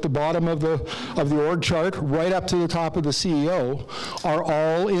experts, right at the bottom of the org chart, right up to the top of the CEO, are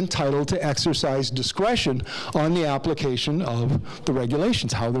all entitled to exercise discretion on the application of the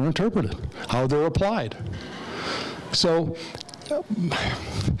regulations, how they're interpreted, how they're applied. So,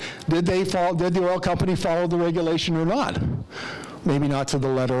 did the oil company follow the regulation or not? Maybe not to the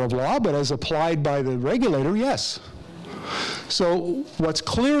letter of law, but as applied by the regulator, yes. So what's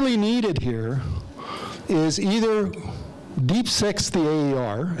clearly needed here is either deep six the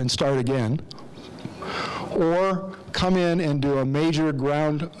AER and start again, or come in and do a major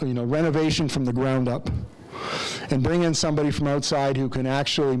renovation from the ground up, and bring in somebody from outside who can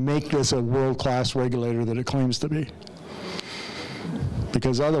actually make this a world-class regulator that it claims to be.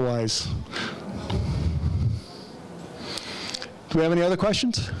 Because otherwise, do we have any other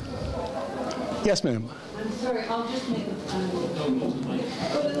questions? Yes, ma'am. I'm sorry, I'll just make a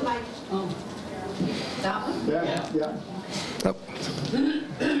go to the mic. Oh, that one? Yeah. Oh.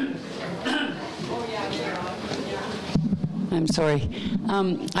 I'm sorry.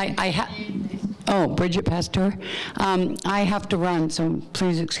 Bridget Pasteur. I have to run, so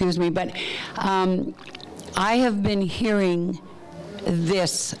please excuse me. But I have been hearing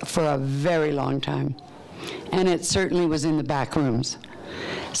this for a very long time, and it certainly was in the back rooms.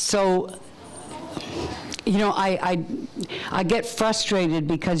 So, you know, I get frustrated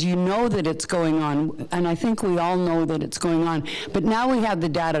because you know that it's going on, and I think we all know that it's going on, but now we have the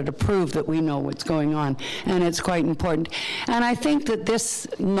data to prove that we know what's going on, and it's quite important. And I think that this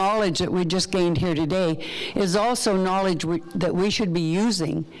knowledge that we just gained here today is also knowledge that we should be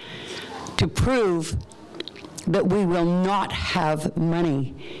using to prove that we will not have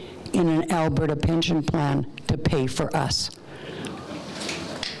money in an Alberta pension plan to pay for us.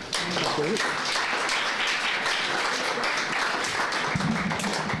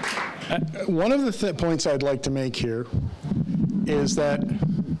 One of the points I'd like to make here is that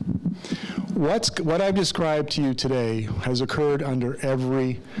what I've described to you today has occurred under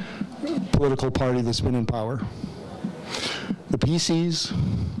every political party that's been in power. The PCs,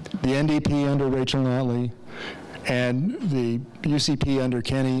 the NDP under Rachel Notley, and the UCP under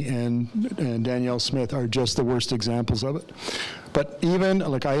Kenny and Danielle Smith are just the worst examples of it. But even,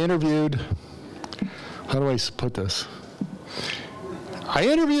 like, I interviewed, how do I put this? I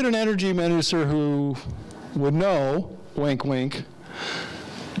interviewed an energy minister who would know, wink, wink,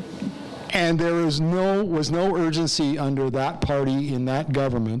 and there was no urgency under that party in that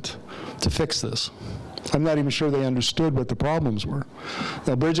government to fix this. I'm not even sure they understood what the problems were.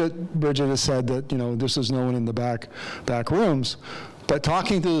 Now, Bridget has said that, you know, this is no one in the back rooms, but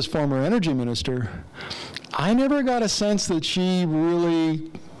talking to this former energy minister, I never got a sense that she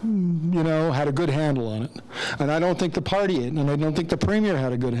really you know, had a good handle on it. And I don't think the party, and I don't think the Premier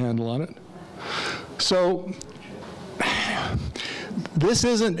had a good handle on it. So this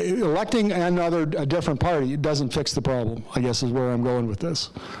isn't, electing a different party, it doesn't fix the problem, I guess is where I'm going with this.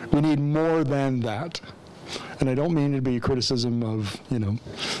 We need more than that. And I don't mean to be a criticism of, you know,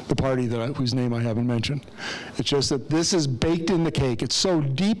 the party whose name I haven't mentioned. It's just that this is baked in the cake. It's so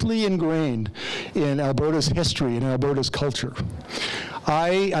deeply ingrained in Alberta's history and Alberta's culture.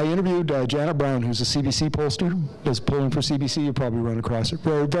 I interviewed Janet Brown, who's a CBC pollster, does polling for CBC. You probably run across her.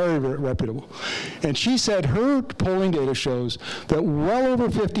 Very, very, very reputable. And she said her polling data shows that well over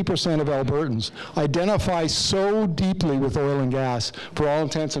 50% of Albertans identify so deeply with oil and gas, for all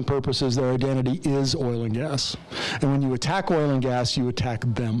intents and purposes, their identity is oil and gas. And when you attack oil and gas, you attack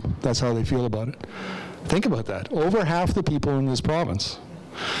them. That's how they feel about it. Think about that. Over half the people in this province.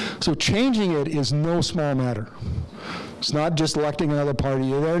 So changing it is no small matter. It's not just electing another party.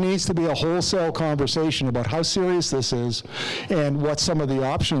 There needs to be a wholesale conversation about how serious this is and what some of the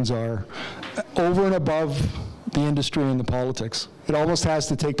options are over and above the industry and the politics. It almost has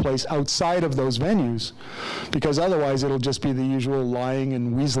to take place outside of those venues, because otherwise it'll just be the usual lying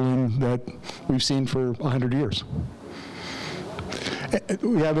and weaseling that we've seen for 100 years.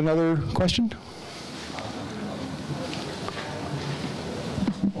 We have another question?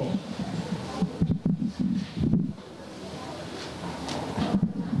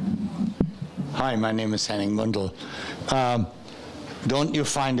 Hi, my name is Henning Mundel. Don't you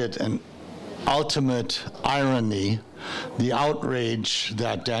find it an ultimate irony, the outrage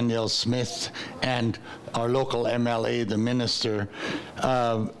that Danielle Smith and our local MLA, the minister,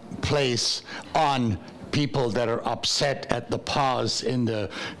 place on people that are upset at the pause in the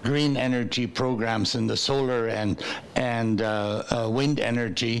green energy programs in the solar and wind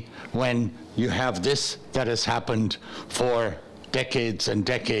energy, when you have this that has happened for decades and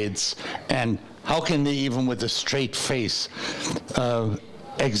decades? And how can they, even with a straight face,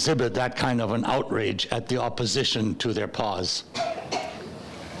 exhibit that kind of an outrage at the opposition to their pause?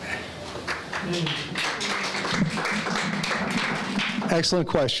 Excellent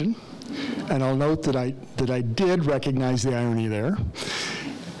question. And I'll note that I did recognize the irony there.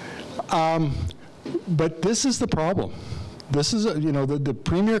 But this is the problem. This is, you know, the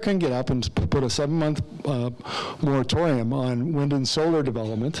Premier can get up and put a 7-month moratorium on wind and solar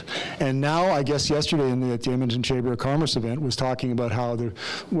development. And now, I guess yesterday at the Edmonton Chamber of Commerce event was talking about how they're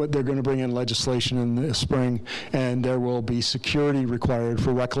going to bring in legislation in the spring, and there will be security required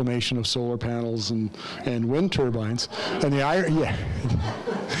for reclamation of solar panels and wind turbines. And the irony, yeah.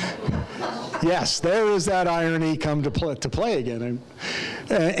 Yes, there is that irony come to play again.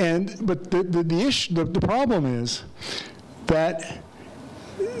 But the problem is that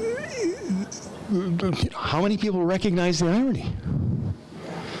how many people recognize the irony?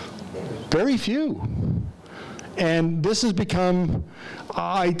 Very few. And this has become,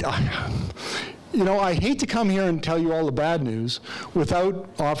 you know, I hate to come here and tell you all the bad news without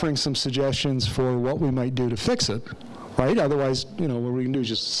offering some suggestions for what we might do to fix it. Right? Otherwise, you know, what we can do is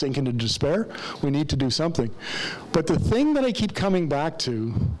just sink into despair. We need to do something. But the thing that I keep coming back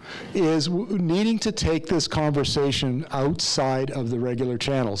to is needing to take this conversation outside of the regular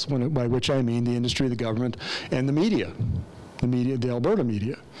channels, by which I mean the industry, the government, and the media, the Alberta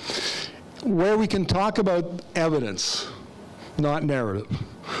media, where we can talk about evidence, not narrative,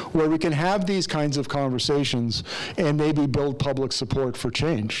 where we can have these kinds of conversations and maybe build public support for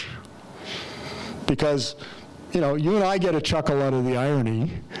change. Because, you know, you and I get a chuckle out of the irony,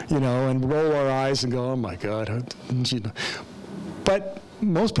 you know, and roll our eyes and go, oh my God. But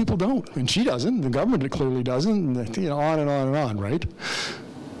most people don't, and she doesn't, the government clearly doesn't, and, you know, on and on and on, right?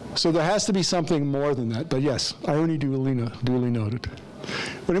 So there has to be something more than that. But yes, irony duly noted.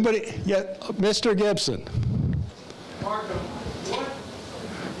 Would anybody, yeah, Mr. Gibson. Markham,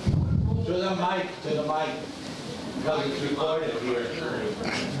 what? To the mic. Because it's recorded here.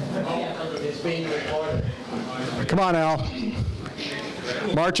 It's being recorded. Come on, Al.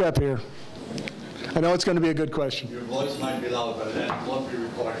 March up here. I know it's going to be a good question. Your voice might be loud, but it won't be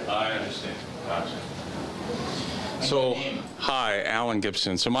recorded. I understand. Gotcha. So, hi, Alan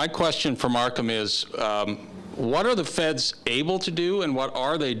Gibson. So my question for Markham is, what are the feds able to do, and what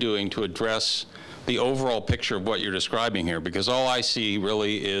are they doing to address the overall picture of what you're describing here? Because all I see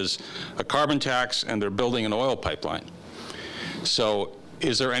really is a carbon tax, and they're building an oil pipeline. So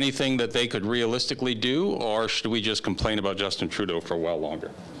is there anything that they could realistically do, or should we just complain about Justin Trudeau for well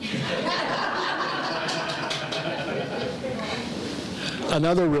longer?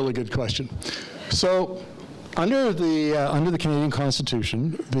 Another really good question. So Under the Canadian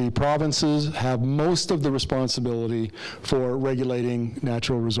Constitution, the provinces have most of the responsibility for regulating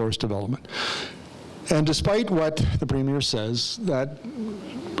natural resource development. And despite what the Premier says, that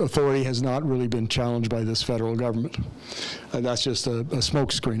authority has not really been challenged by this federal government. That's just a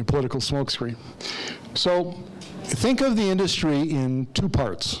smokescreen, a political smokescreen. So think of the industry in two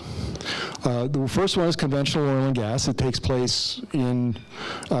parts. The first one is conventional oil and gas. It takes place inside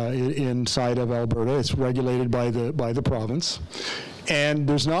of Alberta. It's regulated by the province. And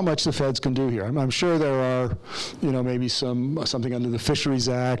there's not much the feds can do here. I'm sure there are, maybe something under the Fisheries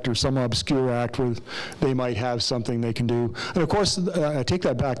Act or some obscure act where they might have something they can do. And of course, I take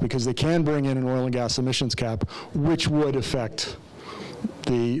that back because they can bring in an oil and gas emissions cap, which would affect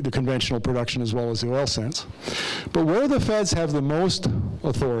the conventional production as well as the oil sands. But where the feds have the most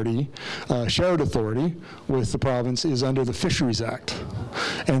authority, shared authority with the province, is under the Fisheries Act.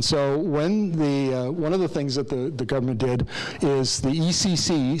 And so when one of the things that the government did is the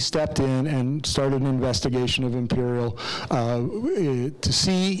ECC stepped in and started an investigation of Imperial to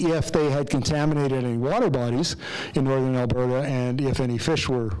see if they had contaminated any water bodies in northern Alberta and if any fish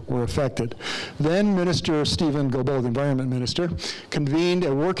were affected. Then Minister Stephen Guilbeault, the Environment Minister, convened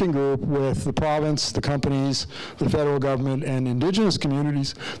a working group with the province, the companies, the federal government, and Indigenous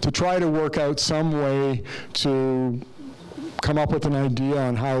communities to try to work out some way to come up with an idea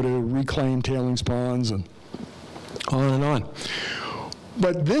on how to reclaim tailings ponds and on and on.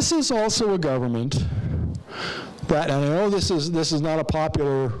 But this is also a government that, and I know this is not a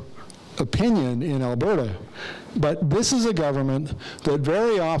popular opinion in Alberta, but this is a government that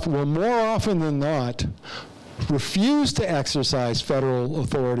very often, well, more often than not, refuse to exercise federal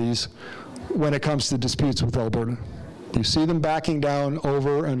authorities when it comes to disputes with Alberta. You see them backing down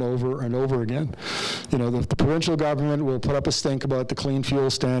over and over and over again. The provincial government will put up a stink about the clean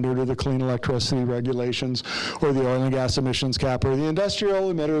fuel standard or the clean electricity regulations or the oil and gas emissions cap or the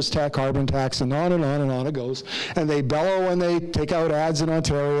industrial emitters tax, carbon tax, and on and on and on it goes. And they bellow and they take out ads in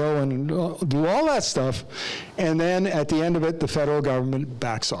Ontario and do all that stuff. And then at the end of it, the federal government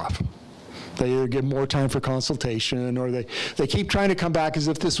backs off. They either give more time for consultation or they keep trying to come back as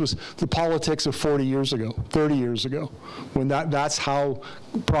if this was the politics of 40 years ago, 30 years ago, when that's how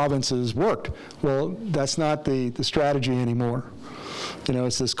provinces worked. Well, that's not the strategy anymore.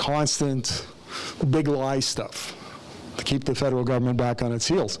 It's this constant big lie stuff to keep the federal government back on its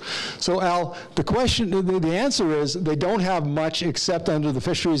heels. So Al, the answer is they don't have much except under the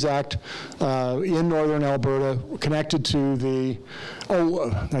Fisheries Act in northern Alberta connected to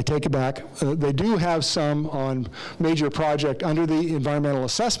I take it back. They do have some on major project under the Environmental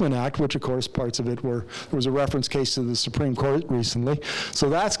Assessment Act, which of course parts of it there was a reference case to the Supreme Court recently. So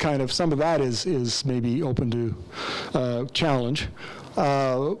that's kind of, some of that is maybe open to challenge.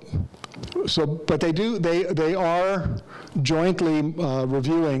 But they are jointly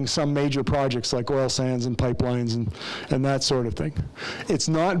reviewing some major projects like oil sands and pipelines and that sort of thing. It's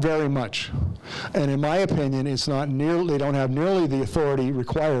not very much. And in my opinion, they don't have nearly the authority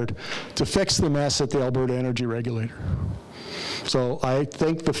required to fix the mess at the Alberta Energy Regulator. So I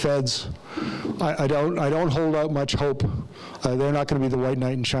think the feds, I don't hold out much hope. They're not going to be the white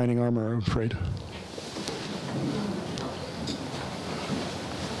knight in shining armor, I'm afraid.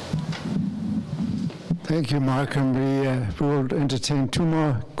 Thank you, Markham. We will entertain two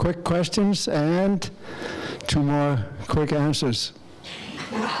more quick questions and two more quick answers.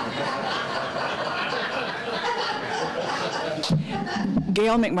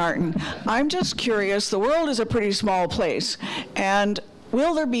 Gail McMartin. I'm just curious, the world is a pretty small place, and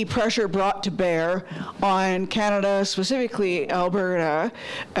will there be pressure brought to bear on Canada, specifically Alberta,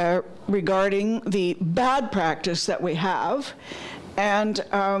 regarding the bad practice that we have? And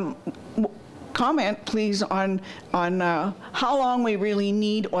comment, please, on how long we really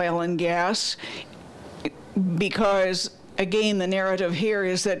need oil and gas, because, again, the narrative here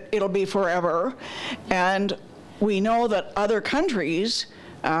is that it'll be forever, and we know that other countries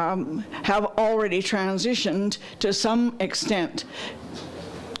have already transitioned to some extent.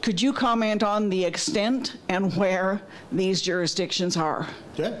 Could you comment on the extent and where these jurisdictions are?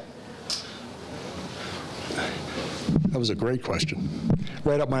 Yeah. That was a great question.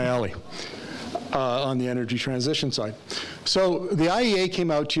 Right up my alley. On the energy transition side. So the IEA came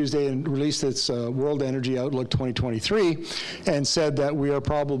out Tuesday and released its World Energy Outlook 2023 and said that we are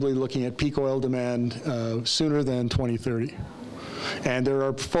probably looking at peak oil demand sooner than 2030. And there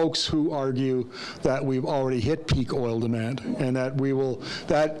are folks who argue that we've already hit peak oil demand and that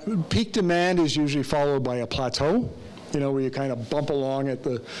that peak demand is usually followed by a plateau, where you kind of bump along at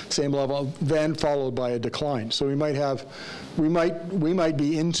the same level, then followed by a decline. So we might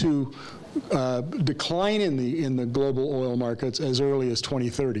be into decline in the global oil markets as early as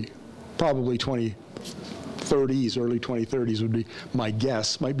 2030, probably 2030s, early 2030s would be my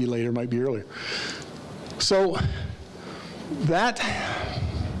guess. Might be later, might be earlier. So that,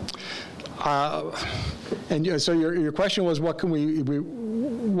 and so your question was, what can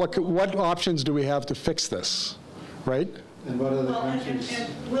what options do we have to fix this, right? And what are the countries?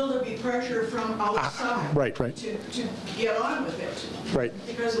 And will there be pressure from outside right. to get on with it? Right.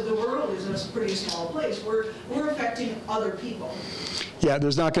 Because the world is a pretty small place. We're affecting other people. Yeah,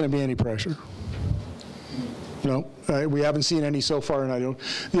 there's not going to be any pressure. No, we haven't seen any so far, and I don't.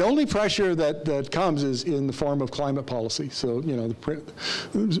 The only pressure that comes is in the form of climate policy. So, you know,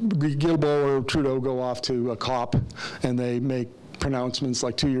 Guilbeault or Trudeau go off to a COP, and they make pronouncements.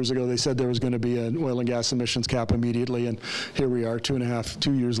 Like 2 years ago, they said there was going to be an oil and gas emissions cap immediately, and here we are 2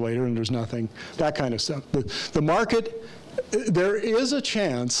 years later, and there's nothing. That kind of stuff. The market, there is a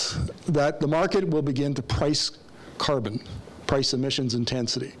chance that the market will begin to price carbon, price emissions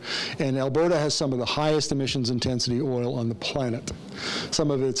intensity. And Alberta has some of the highest emissions intensity oil on the planet.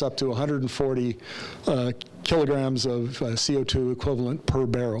 Some of it's up to 140 kilograms of CO2 equivalent per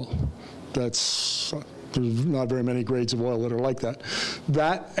barrel. That's, there's not very many grades of oil that are like that.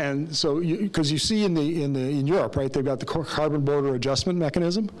 That, and so, because you see in Europe, right, they've got the carbon border adjustment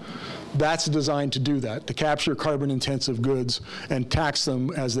mechanism. That's designed to do that, to capture carbon-intensive goods and tax them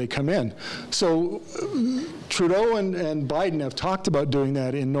as they come in. So Trudeau and Biden have talked about doing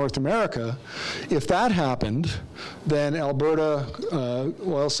that in North America. If that happened, then Alberta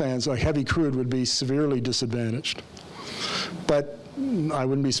oil sands, like heavy crude, would be severely disadvantaged. But I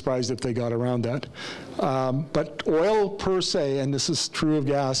wouldn't be surprised if they got around that. But oil per se, and this is true of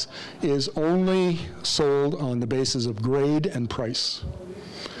gas, is only sold on the basis of grade and price.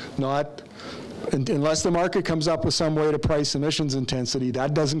 Not, unless the market comes up with some way to price emissions intensity,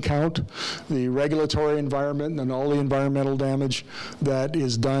 that doesn't count. The regulatory environment and all the environmental damage that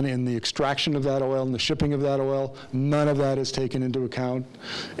is done in the extraction of that oil and the shipping of that oil, none of that is taken into account.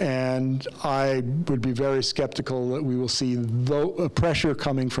 And I would be very skeptical that we will see pressure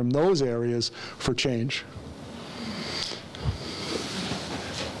coming from those areas for change.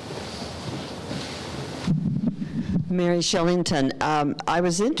 Mary Shillington, I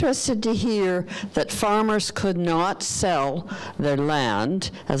was interested to hear that farmers could not sell their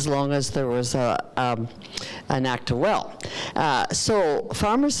land as long as there was an active well. So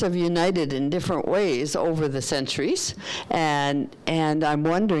farmers have united in different ways over the centuries, and I'm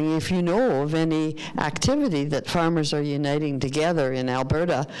wondering if you know of any activity that farmers are uniting together in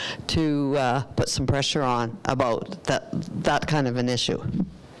Alberta to put some pressure on about that kind of an issue.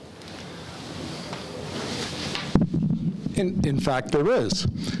 In fact, there is.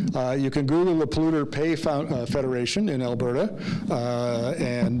 You can Google the Polluter Pay Federation in Alberta,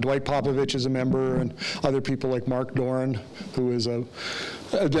 and Dwight Popovich is a member, and other people like Mark Doran, who is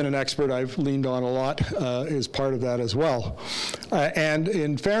has been an expert I've leaned on a lot, is part of that as well. And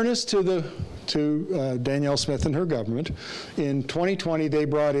in fairness to Danielle Smith and her government, in 2020 they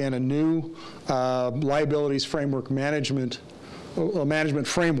brought in a new liabilities framework management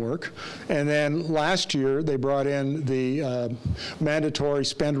framework, and then last year they brought in the mandatory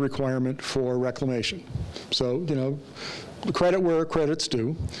spend requirement for reclamation. So, you know, credit where credit's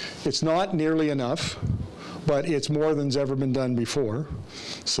due. It's not nearly enough, but it's more than's ever been done before.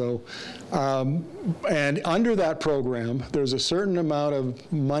 So, and under that program, there's a certain amount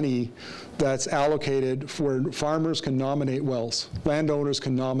of money that's allocated where farmers can nominate wells, landowners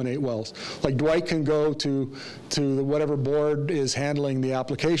can nominate wells. Like Dwight can go to whatever board is handling the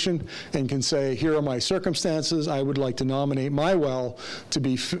application and can say, here are my circumstances, I would like to nominate my well to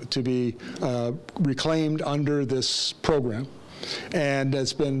be reclaimed under this program. And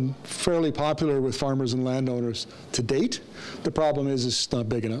it's been fairly popular with farmers and landowners to date. The problem is it's not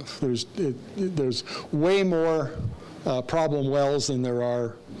big enough. There's way more problem wells than there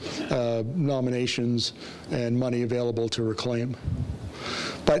are nominations and money available to reclaim.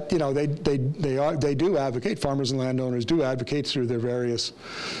 But you know, they do advocate. Farmers and landowners do advocate through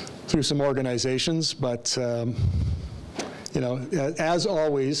some organizations. But you know, as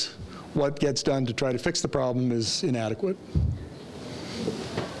always, what gets done to try to fix the problem is inadequate.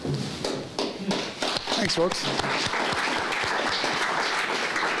 Thanks, folks.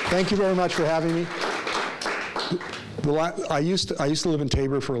 Thank you very much for having me. I used to live in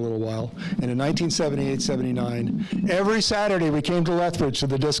Tabor for a little while, and in 1978-79, every Saturday we came to Lethbridge to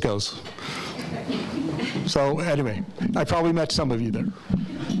the discos. So anyway, I probably met some of you there.